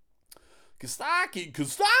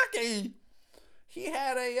 Kostaki. He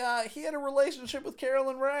had a relationship with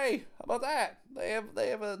Carolyn Ray. How about that?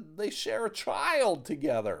 They share a child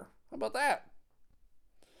together. How about that?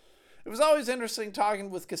 It was always interesting talking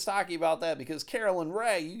with Kostaki about that because Carolyn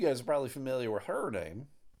Ray, you guys are probably familiar with her name.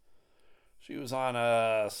 She was on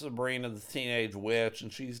Sabrina the Teenage Witch,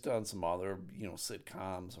 and she's done some other,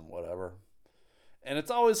 sitcoms and whatever. And it's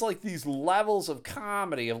always like these levels of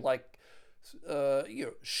comedy of like,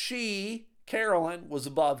 Carolyn was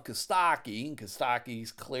above Kostaki, and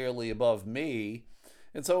Kostaki's clearly above me.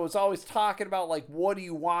 And so it's always talking about like, what do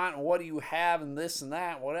you want, and what do you have, and this and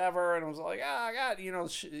that, whatever. And I was like, I got,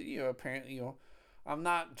 apparently, I'm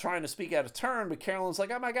not trying to speak out of turn, but Carolyn's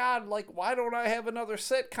like, oh my God, like, why don't I have another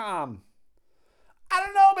sitcom? I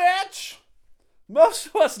don't know, bitch. Most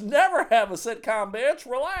of us never have a sitcom, bitch.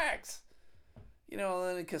 Relax. And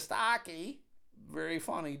then Kostaki, very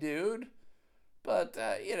funny dude. But,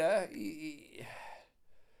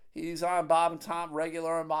 he's on Bob and Tom,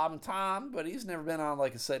 regular on Bob and Tom, but he's never been on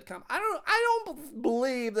like a sitcom. I don't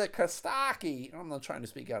believe that Kostaki, I'm not trying to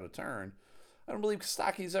speak out of turn, I don't believe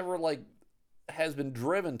Kostaki's ever has been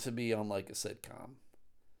driven to be on like a sitcom.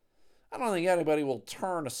 I don't think anybody will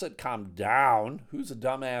turn a sitcom down. Who's a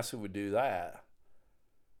dumbass who would do that?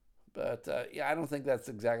 But, I don't think that's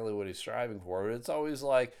exactly what he's striving for. It's always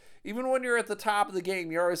like, even when you're at the top of the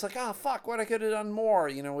game, you're always like, oh, fuck, what I could have done more.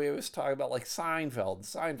 We always talk about, like, Seinfeld.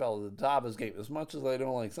 Seinfeld at the top of his game. As much as I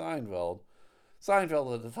don't like Seinfeld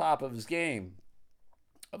at the top of his game.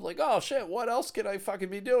 I'm like, oh, shit, what else could I fucking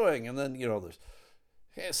be doing? And then, there's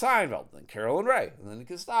Seinfeld, then Carolyn Ray, and then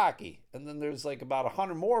Kostaki. And then there's, like, about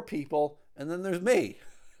 100 more people, and then there's me.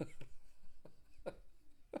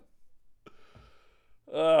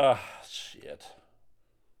 Shit.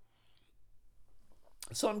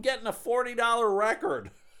 So I'm getting a $40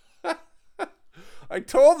 record. I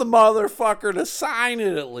told the motherfucker to sign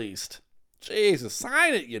it at least. Jesus,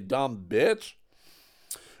 sign it, you dumb bitch.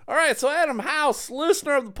 All right, so Adam House,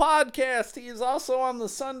 listener of the podcast, he is also on the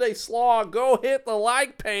Sunday Slog. Go hit the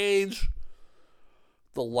like page.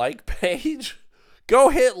 The like page? Go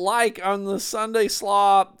hit like on the Sunday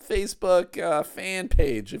Slog Facebook fan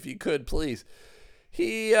page, if you could, please.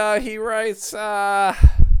 He writes,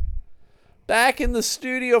 back in the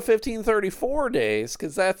Studio 1534 days,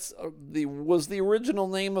 because that's was the original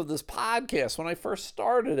name of this podcast when I first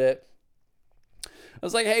started it. I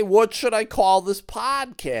was like, hey, what should I call this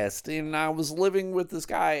podcast? And I was living with this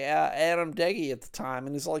guy, Adam Deggy, at the time,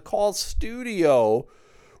 and he's like, call Studio,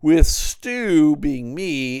 with Stu being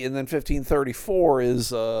me, and then 1534 is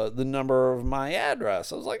the number of my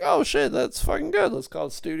address. I was like, oh, shit, that's fucking good. Let's call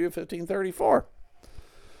it Studio 1534.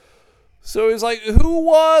 So he's like, who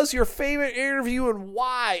was your favorite interview and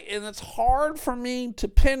why? And it's hard for me to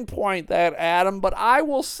pinpoint that, Adam, but I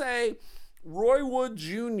will say Roy Wood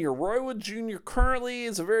Jr. Roy Wood Jr. currently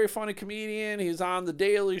is a very funny comedian. He's on The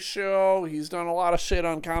Daily Show. He's done a lot of shit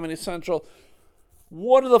on Comedy Central.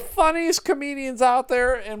 One of the funniest comedians out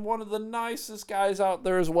there and one of the nicest guys out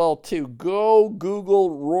there as well, too. Go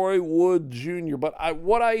Google Roy Wood Jr. But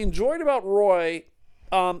what I enjoyed about Roy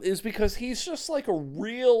is because he's just like a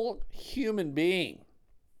real human being.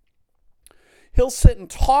 He'll sit and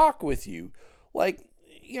talk with you like,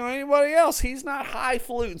 anybody else. He's not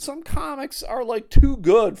highfalutin. Some comics are like too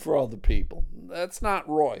good for other people. That's not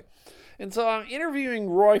Roy. And so I'm interviewing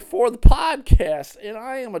Roy for the podcast, and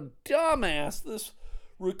I am a dumbass. This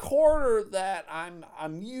recorder that I'm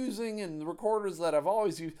using and the recorders that I've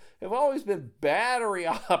always used have always been battery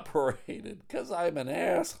operated because I'm an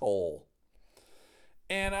asshole.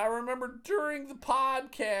 And I remember during the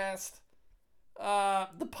podcast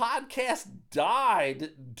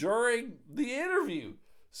died during the interview.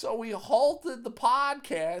 So we halted the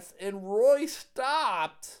podcast and Roy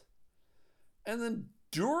stopped. And then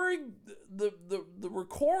during the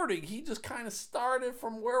recording, he just kind of started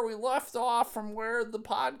from where we left off, from where the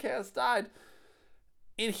podcast died.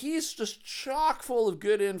 And he's just chock full of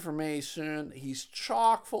good information. He's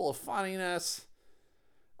chock full of funniness.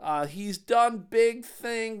 He's done big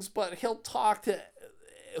things, but he'll talk to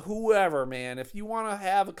whoever, man. If you want to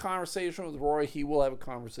have a conversation with Roy, he will have a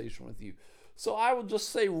conversation with you. So I will just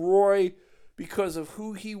say Roy because of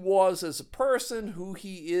who he was as a person, who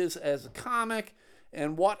he is as a comic,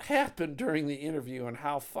 and what happened during the interview and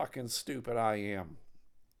how fucking stupid I am.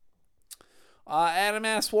 Adam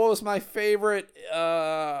asked, what was my favorite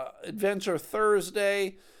Adventure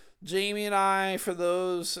Thursday? Jamie and I, for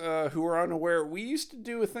those who are unaware, we used to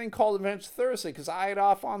do a thing called Adventure Thursday because I had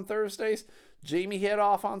off on Thursdays. Jamie had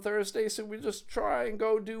off on Thursdays, so we just try and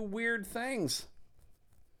go do weird things.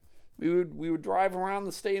 We would drive around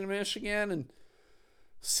the state of Michigan and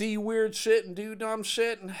see weird shit and do dumb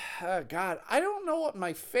shit. And God, I don't know what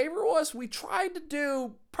my favorite was. We tried to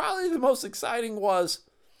do, probably the most exciting was,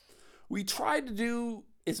 we tried to do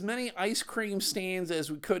as many ice cream stands as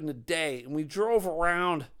we could in a day. And we drove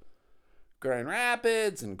around Grand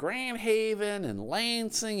Rapids and Grand Haven and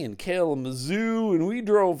Lansing and Kalamazoo. And we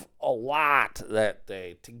drove a lot that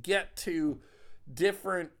day to get to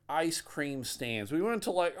different ice cream stands. We went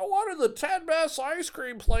to what are the 10 best ice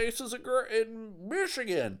cream places in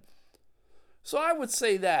Michigan? So I would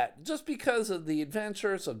say that just because of the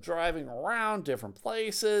adventures of driving around different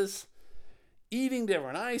places, eating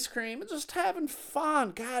different ice cream, and just having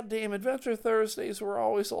fun. Goddamn, Adventure Thursdays were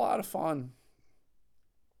always a lot of fun.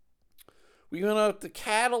 We went out to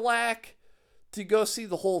Cadillac to go see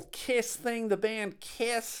the whole Kiss thing, the band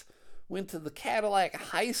Kiss. Went to the Cadillac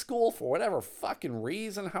High School for whatever fucking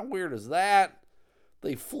reason. How weird is that?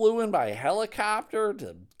 They flew in by helicopter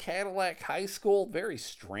to Cadillac High School. Very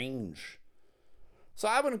strange. So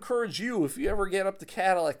I would encourage you, if you ever get up to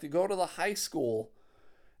Cadillac, to go to the high school.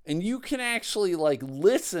 And you can actually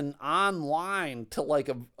listen online to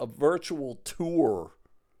a virtual tour.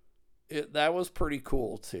 That was pretty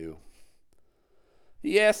cool too.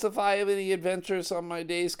 He asked if I have any adventures on my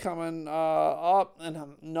days coming up,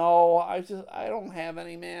 and no, I don't have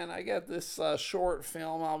any, man. I got this short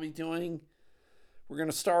film I'll be doing. We're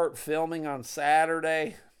gonna start filming on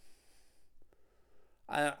Saturday.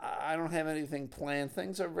 I don't have anything planned.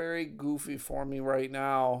 Things are very goofy for me right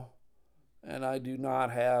now, and I do not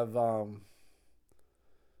have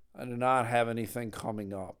anything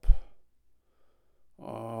coming up.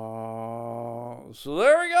 So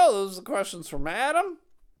there we go. Those are the questions from Adam.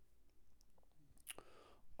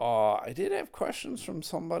 I did have questions from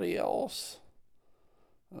somebody else.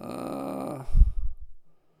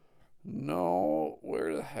 No,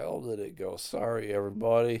 where the hell did it go? Sorry,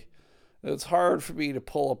 everybody. It's hard for me to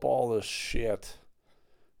pull up all this shit.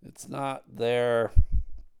 It's not there.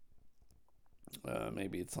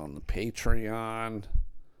 Maybe it's on the Patreon.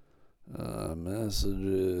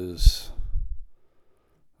 Messages.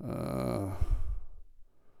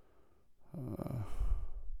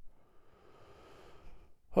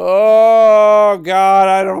 Oh God,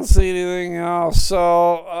 I don't see anything else.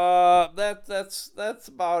 So that's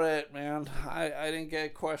about it, man. I didn't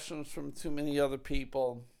get questions from too many other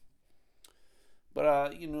people, but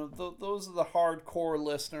those are the hardcore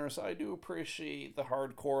listeners. I do appreciate the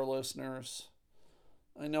hardcore listeners.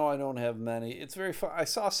 I know I don't have many. It's very fun. I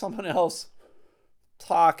saw someone else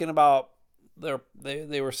talking about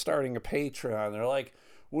they were starting a Patreon. They're like,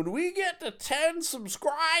 when we get to 10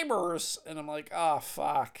 subscribers, and I'm like, oh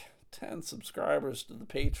fuck, 10 subscribers to the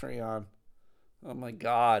Patreon. Oh my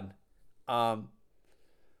God. I'll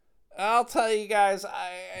tell you guys,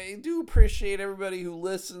 I do appreciate everybody who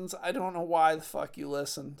listens. I don't know why the fuck you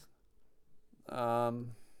listened.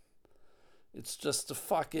 It's just a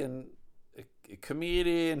fucking a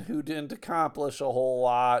comedian who didn't accomplish a whole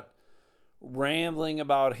lot, rambling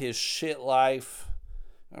about his shit life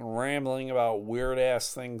and rambling about weird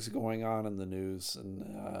ass things going on in the news.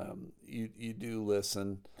 And you do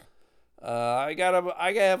listen. I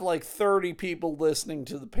have like 30 people listening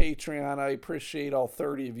to the Patreon. I appreciate all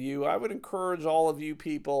 30 of you. I would encourage all of you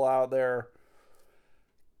people out there,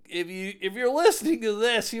 if you're listening to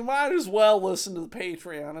this, you might as well listen to the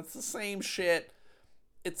Patreon. It's the same shit.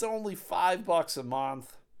 It's only $5 a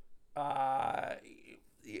month.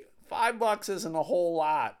 $5 isn't a whole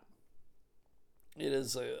lot. It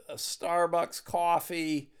is a Starbucks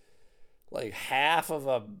coffee, like half of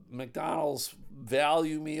a McDonald's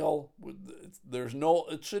value meal.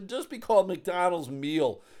 It should just be called McDonald's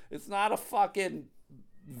meal. It's not a fucking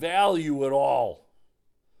value at all.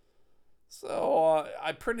 So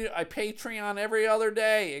I Patreon every other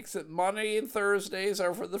day, except Monday and Thursdays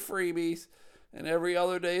are for the freebies, and every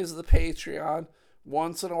other day is the Patreon.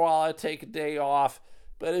 Once in a while I take a day off.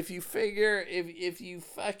 But if you figure, if you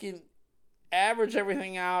fucking average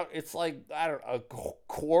everything out, it's like, I don't know, a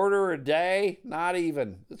quarter a day? Not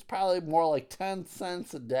even. It's probably more like 10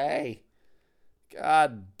 cents a day.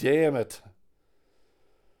 God damn it.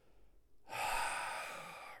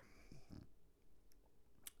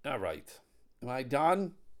 All right. Am I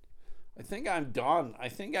done? I think I'm done. I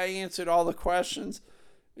think I answered all the questions.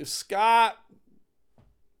 If Scott,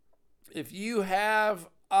 if you have,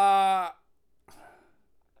 if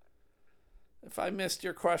I missed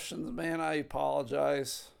your questions, man, I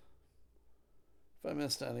apologize. If I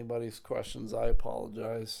missed anybody's questions, I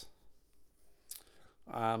apologize.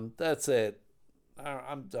 That's it.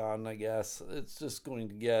 I'm done, I guess. It's just going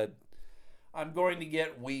to get... I'm going to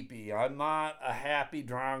get weepy. I'm not a happy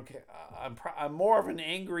drunk. I'm more of an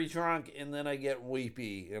angry drunk, and then I get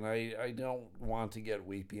weepy, and I don't want to get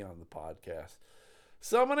weepy on the podcast.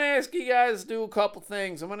 So I'm going to ask you guys to do a couple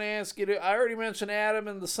things. I'm going to ask you to... I already mentioned Adam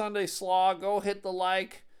and the Sunday Slaw. Go hit the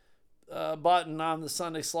like button on the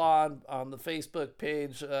Sunday Slaw on the Facebook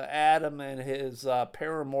page. Adam and his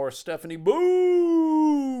paramour, Stephanie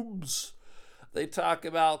Boobs. They talk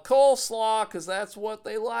about coleslaw because that's what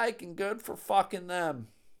they like and good for fucking them.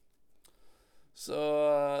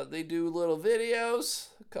 So they do little videos,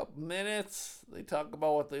 a couple minutes. They talk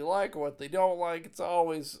about what they like or what they don't like. It's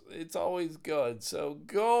always good. So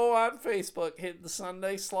go on Facebook, hit the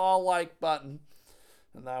Sunday Slaw like button,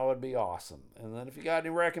 and that would be awesome. And then if you got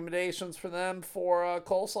any recommendations for them for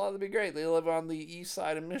coleslaw, that'd be great. They live on the east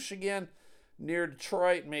side of Michigan, near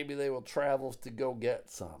Detroit. Maybe they will travel to go get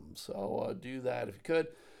some. So do that if you could.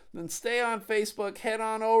 Then stay on Facebook. Head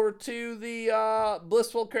on over to the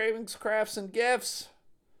Blissful Cravings, Crafts, and Gifts.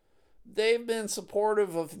 They've been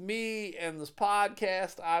supportive of me and this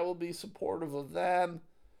podcast. I will be supportive of them.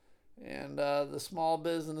 And the small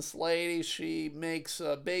business lady, she makes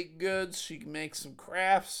baked goods. She makes some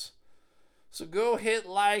crafts. So go hit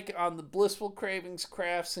like on the Blissful Cravings,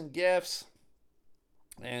 Crafts, and Gifts.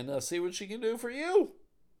 And see what she can do for you.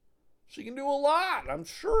 She can do a lot. I'm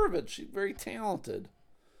sure of it. She's very talented.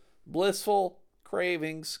 Blissful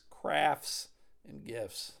Cravings, Crafts, and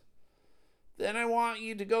Gifts. Then I want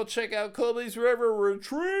you to go check out Colby's River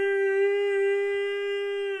Retreat.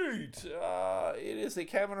 It is a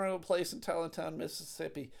cabin rental place in Teletown,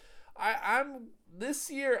 Mississippi.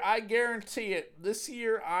 This year, I guarantee it. This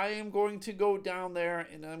year, I am going to go down there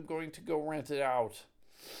and I'm going to go rent it out.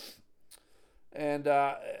 And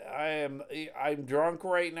I'm drunk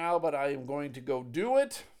right now, but I am going to go do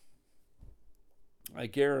it. I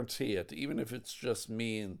guarantee it, even if it's just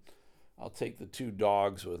me, and I'll take the 2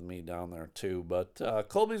 dogs with me down there too. But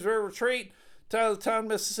Colby's River Retreat, Tylertown,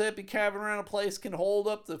 Mississippi, cabin rental place can hold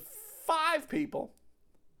up to 5 people.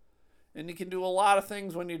 And you can do a lot of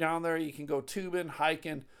things when you're down there. You can go tubing,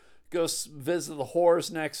 hiking, go visit the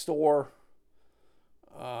whores next door.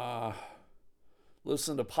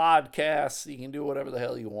 Listen to podcasts. You can do whatever the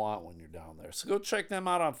hell you want when you're down there. So go check them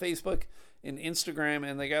out on Facebook and Instagram,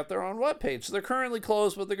 and they got their own webpage. So they're currently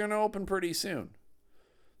closed, but they're going to open pretty soon.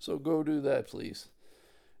 So go do that, please.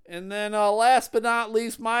 And then last but not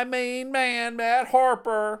least, my main man, Matt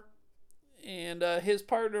Harper, and his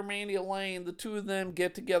partner, Mandy Elaine, the 2 of them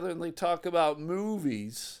get together and they talk about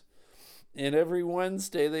movies. And every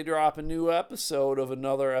Wednesday they drop a new episode of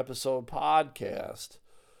Another Episode podcast.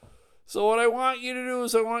 So what I want you to do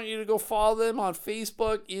is I want you to go follow them on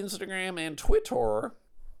Facebook, Instagram, and Twitter.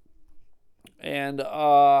 And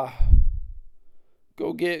go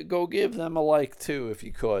give them a like too if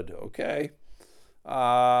you could, okay?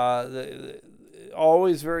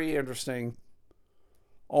 Always very interesting.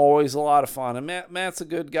 Always a lot of fun. And Matt's a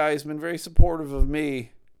good guy. He's been very supportive of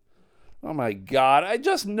me. Oh my God. I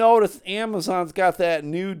just noticed Amazon's got that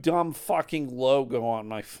new dumb fucking logo on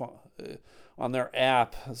my phone. On their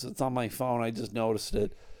app. So it's on my phone. I just noticed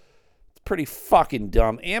it. It's pretty fucking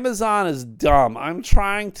dumb. Amazon is dumb. I'm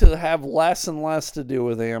trying to have less and less to do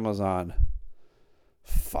with Amazon.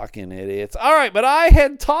 Fucking idiots. All right, but I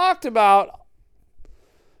had talked about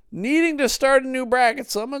needing to start a new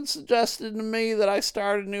bracket. Someone suggested to me that I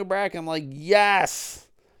start a new bracket. I'm like, yes,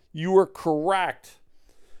 you are correct.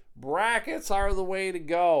 Brackets are the way to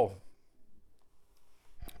go.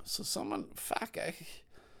 So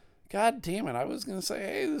God damn it! I was gonna say,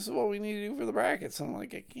 hey, this is what we need to do for the brackets. And I'm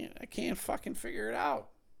like, I can't fucking figure it out.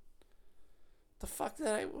 The fuck did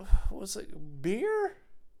I? Was it beer?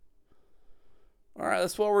 All right,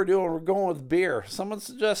 that's what we're doing. We're going with beer. Someone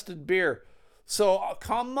suggested beer. So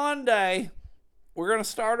come Monday, we're gonna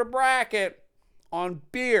start a bracket on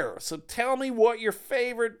beer. So tell me what your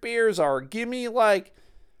favorite beers are. Give me like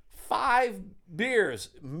 5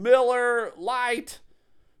 beers: Miller Lite,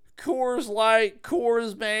 Coors Light,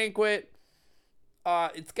 Coors Banquet.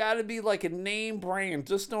 It's got to be like a name brand.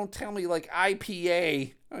 Just don't tell me like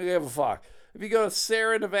IPA. I don't give a fuck. If you go to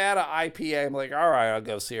Sierra Nevada IPA, I'm like, all right, I'll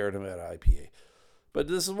go Sierra Nevada IPA. But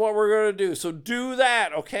this is what we're going to do. So do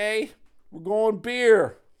that, okay? We're going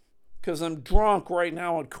beer because I'm drunk right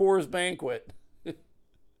now at Coors Banquet.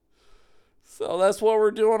 So that's what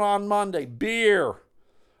we're doing on Monday. Beer.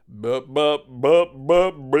 Beer.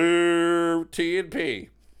 T&P.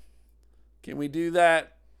 Can we do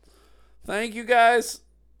that? Thank you guys.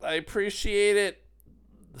 I appreciate it.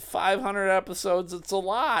 500 episodes, it's a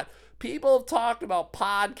lot. People have talked about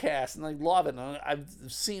podcasts and they love it. And I've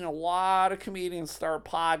seen a lot of comedians start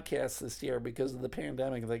podcasts this year because of the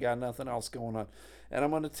pandemic. They got nothing else going on. And I'm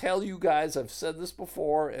going to tell you guys, I've said this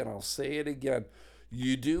before and I'll say it again.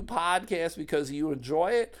 You do podcasts because you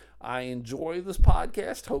enjoy it. I enjoy this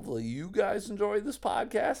podcast. Hopefully you guys enjoy this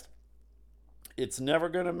podcast. It's never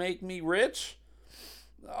going to make me rich.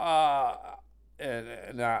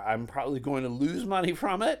 And I'm probably going to lose money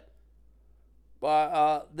from it.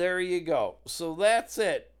 But there you go. So that's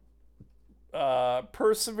it.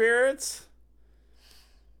 Perseverance.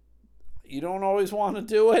 You don't always want to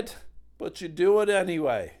do it, but you do it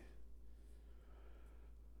anyway.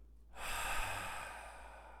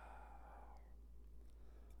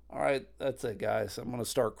 All right, that's it, guys. I'm going to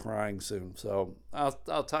start crying soon. So I'll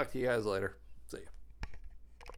talk to you guys later.